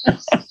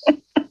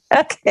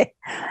 Okay.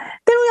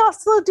 Then we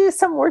also do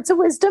some words of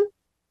wisdom.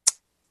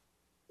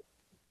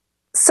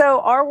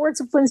 So our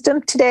words of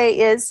wisdom today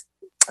is,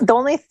 the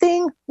only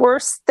thing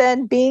worse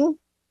than being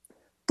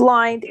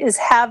blind is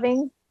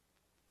having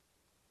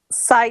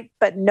sight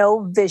but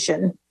no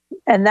vision.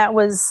 And that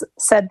was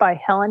said by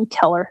Helen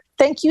Keller.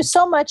 Thank you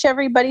so much,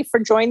 everybody, for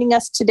joining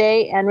us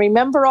today. And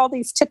remember all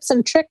these tips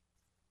and tricks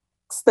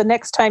the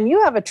next time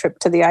you have a trip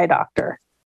to the eye doctor.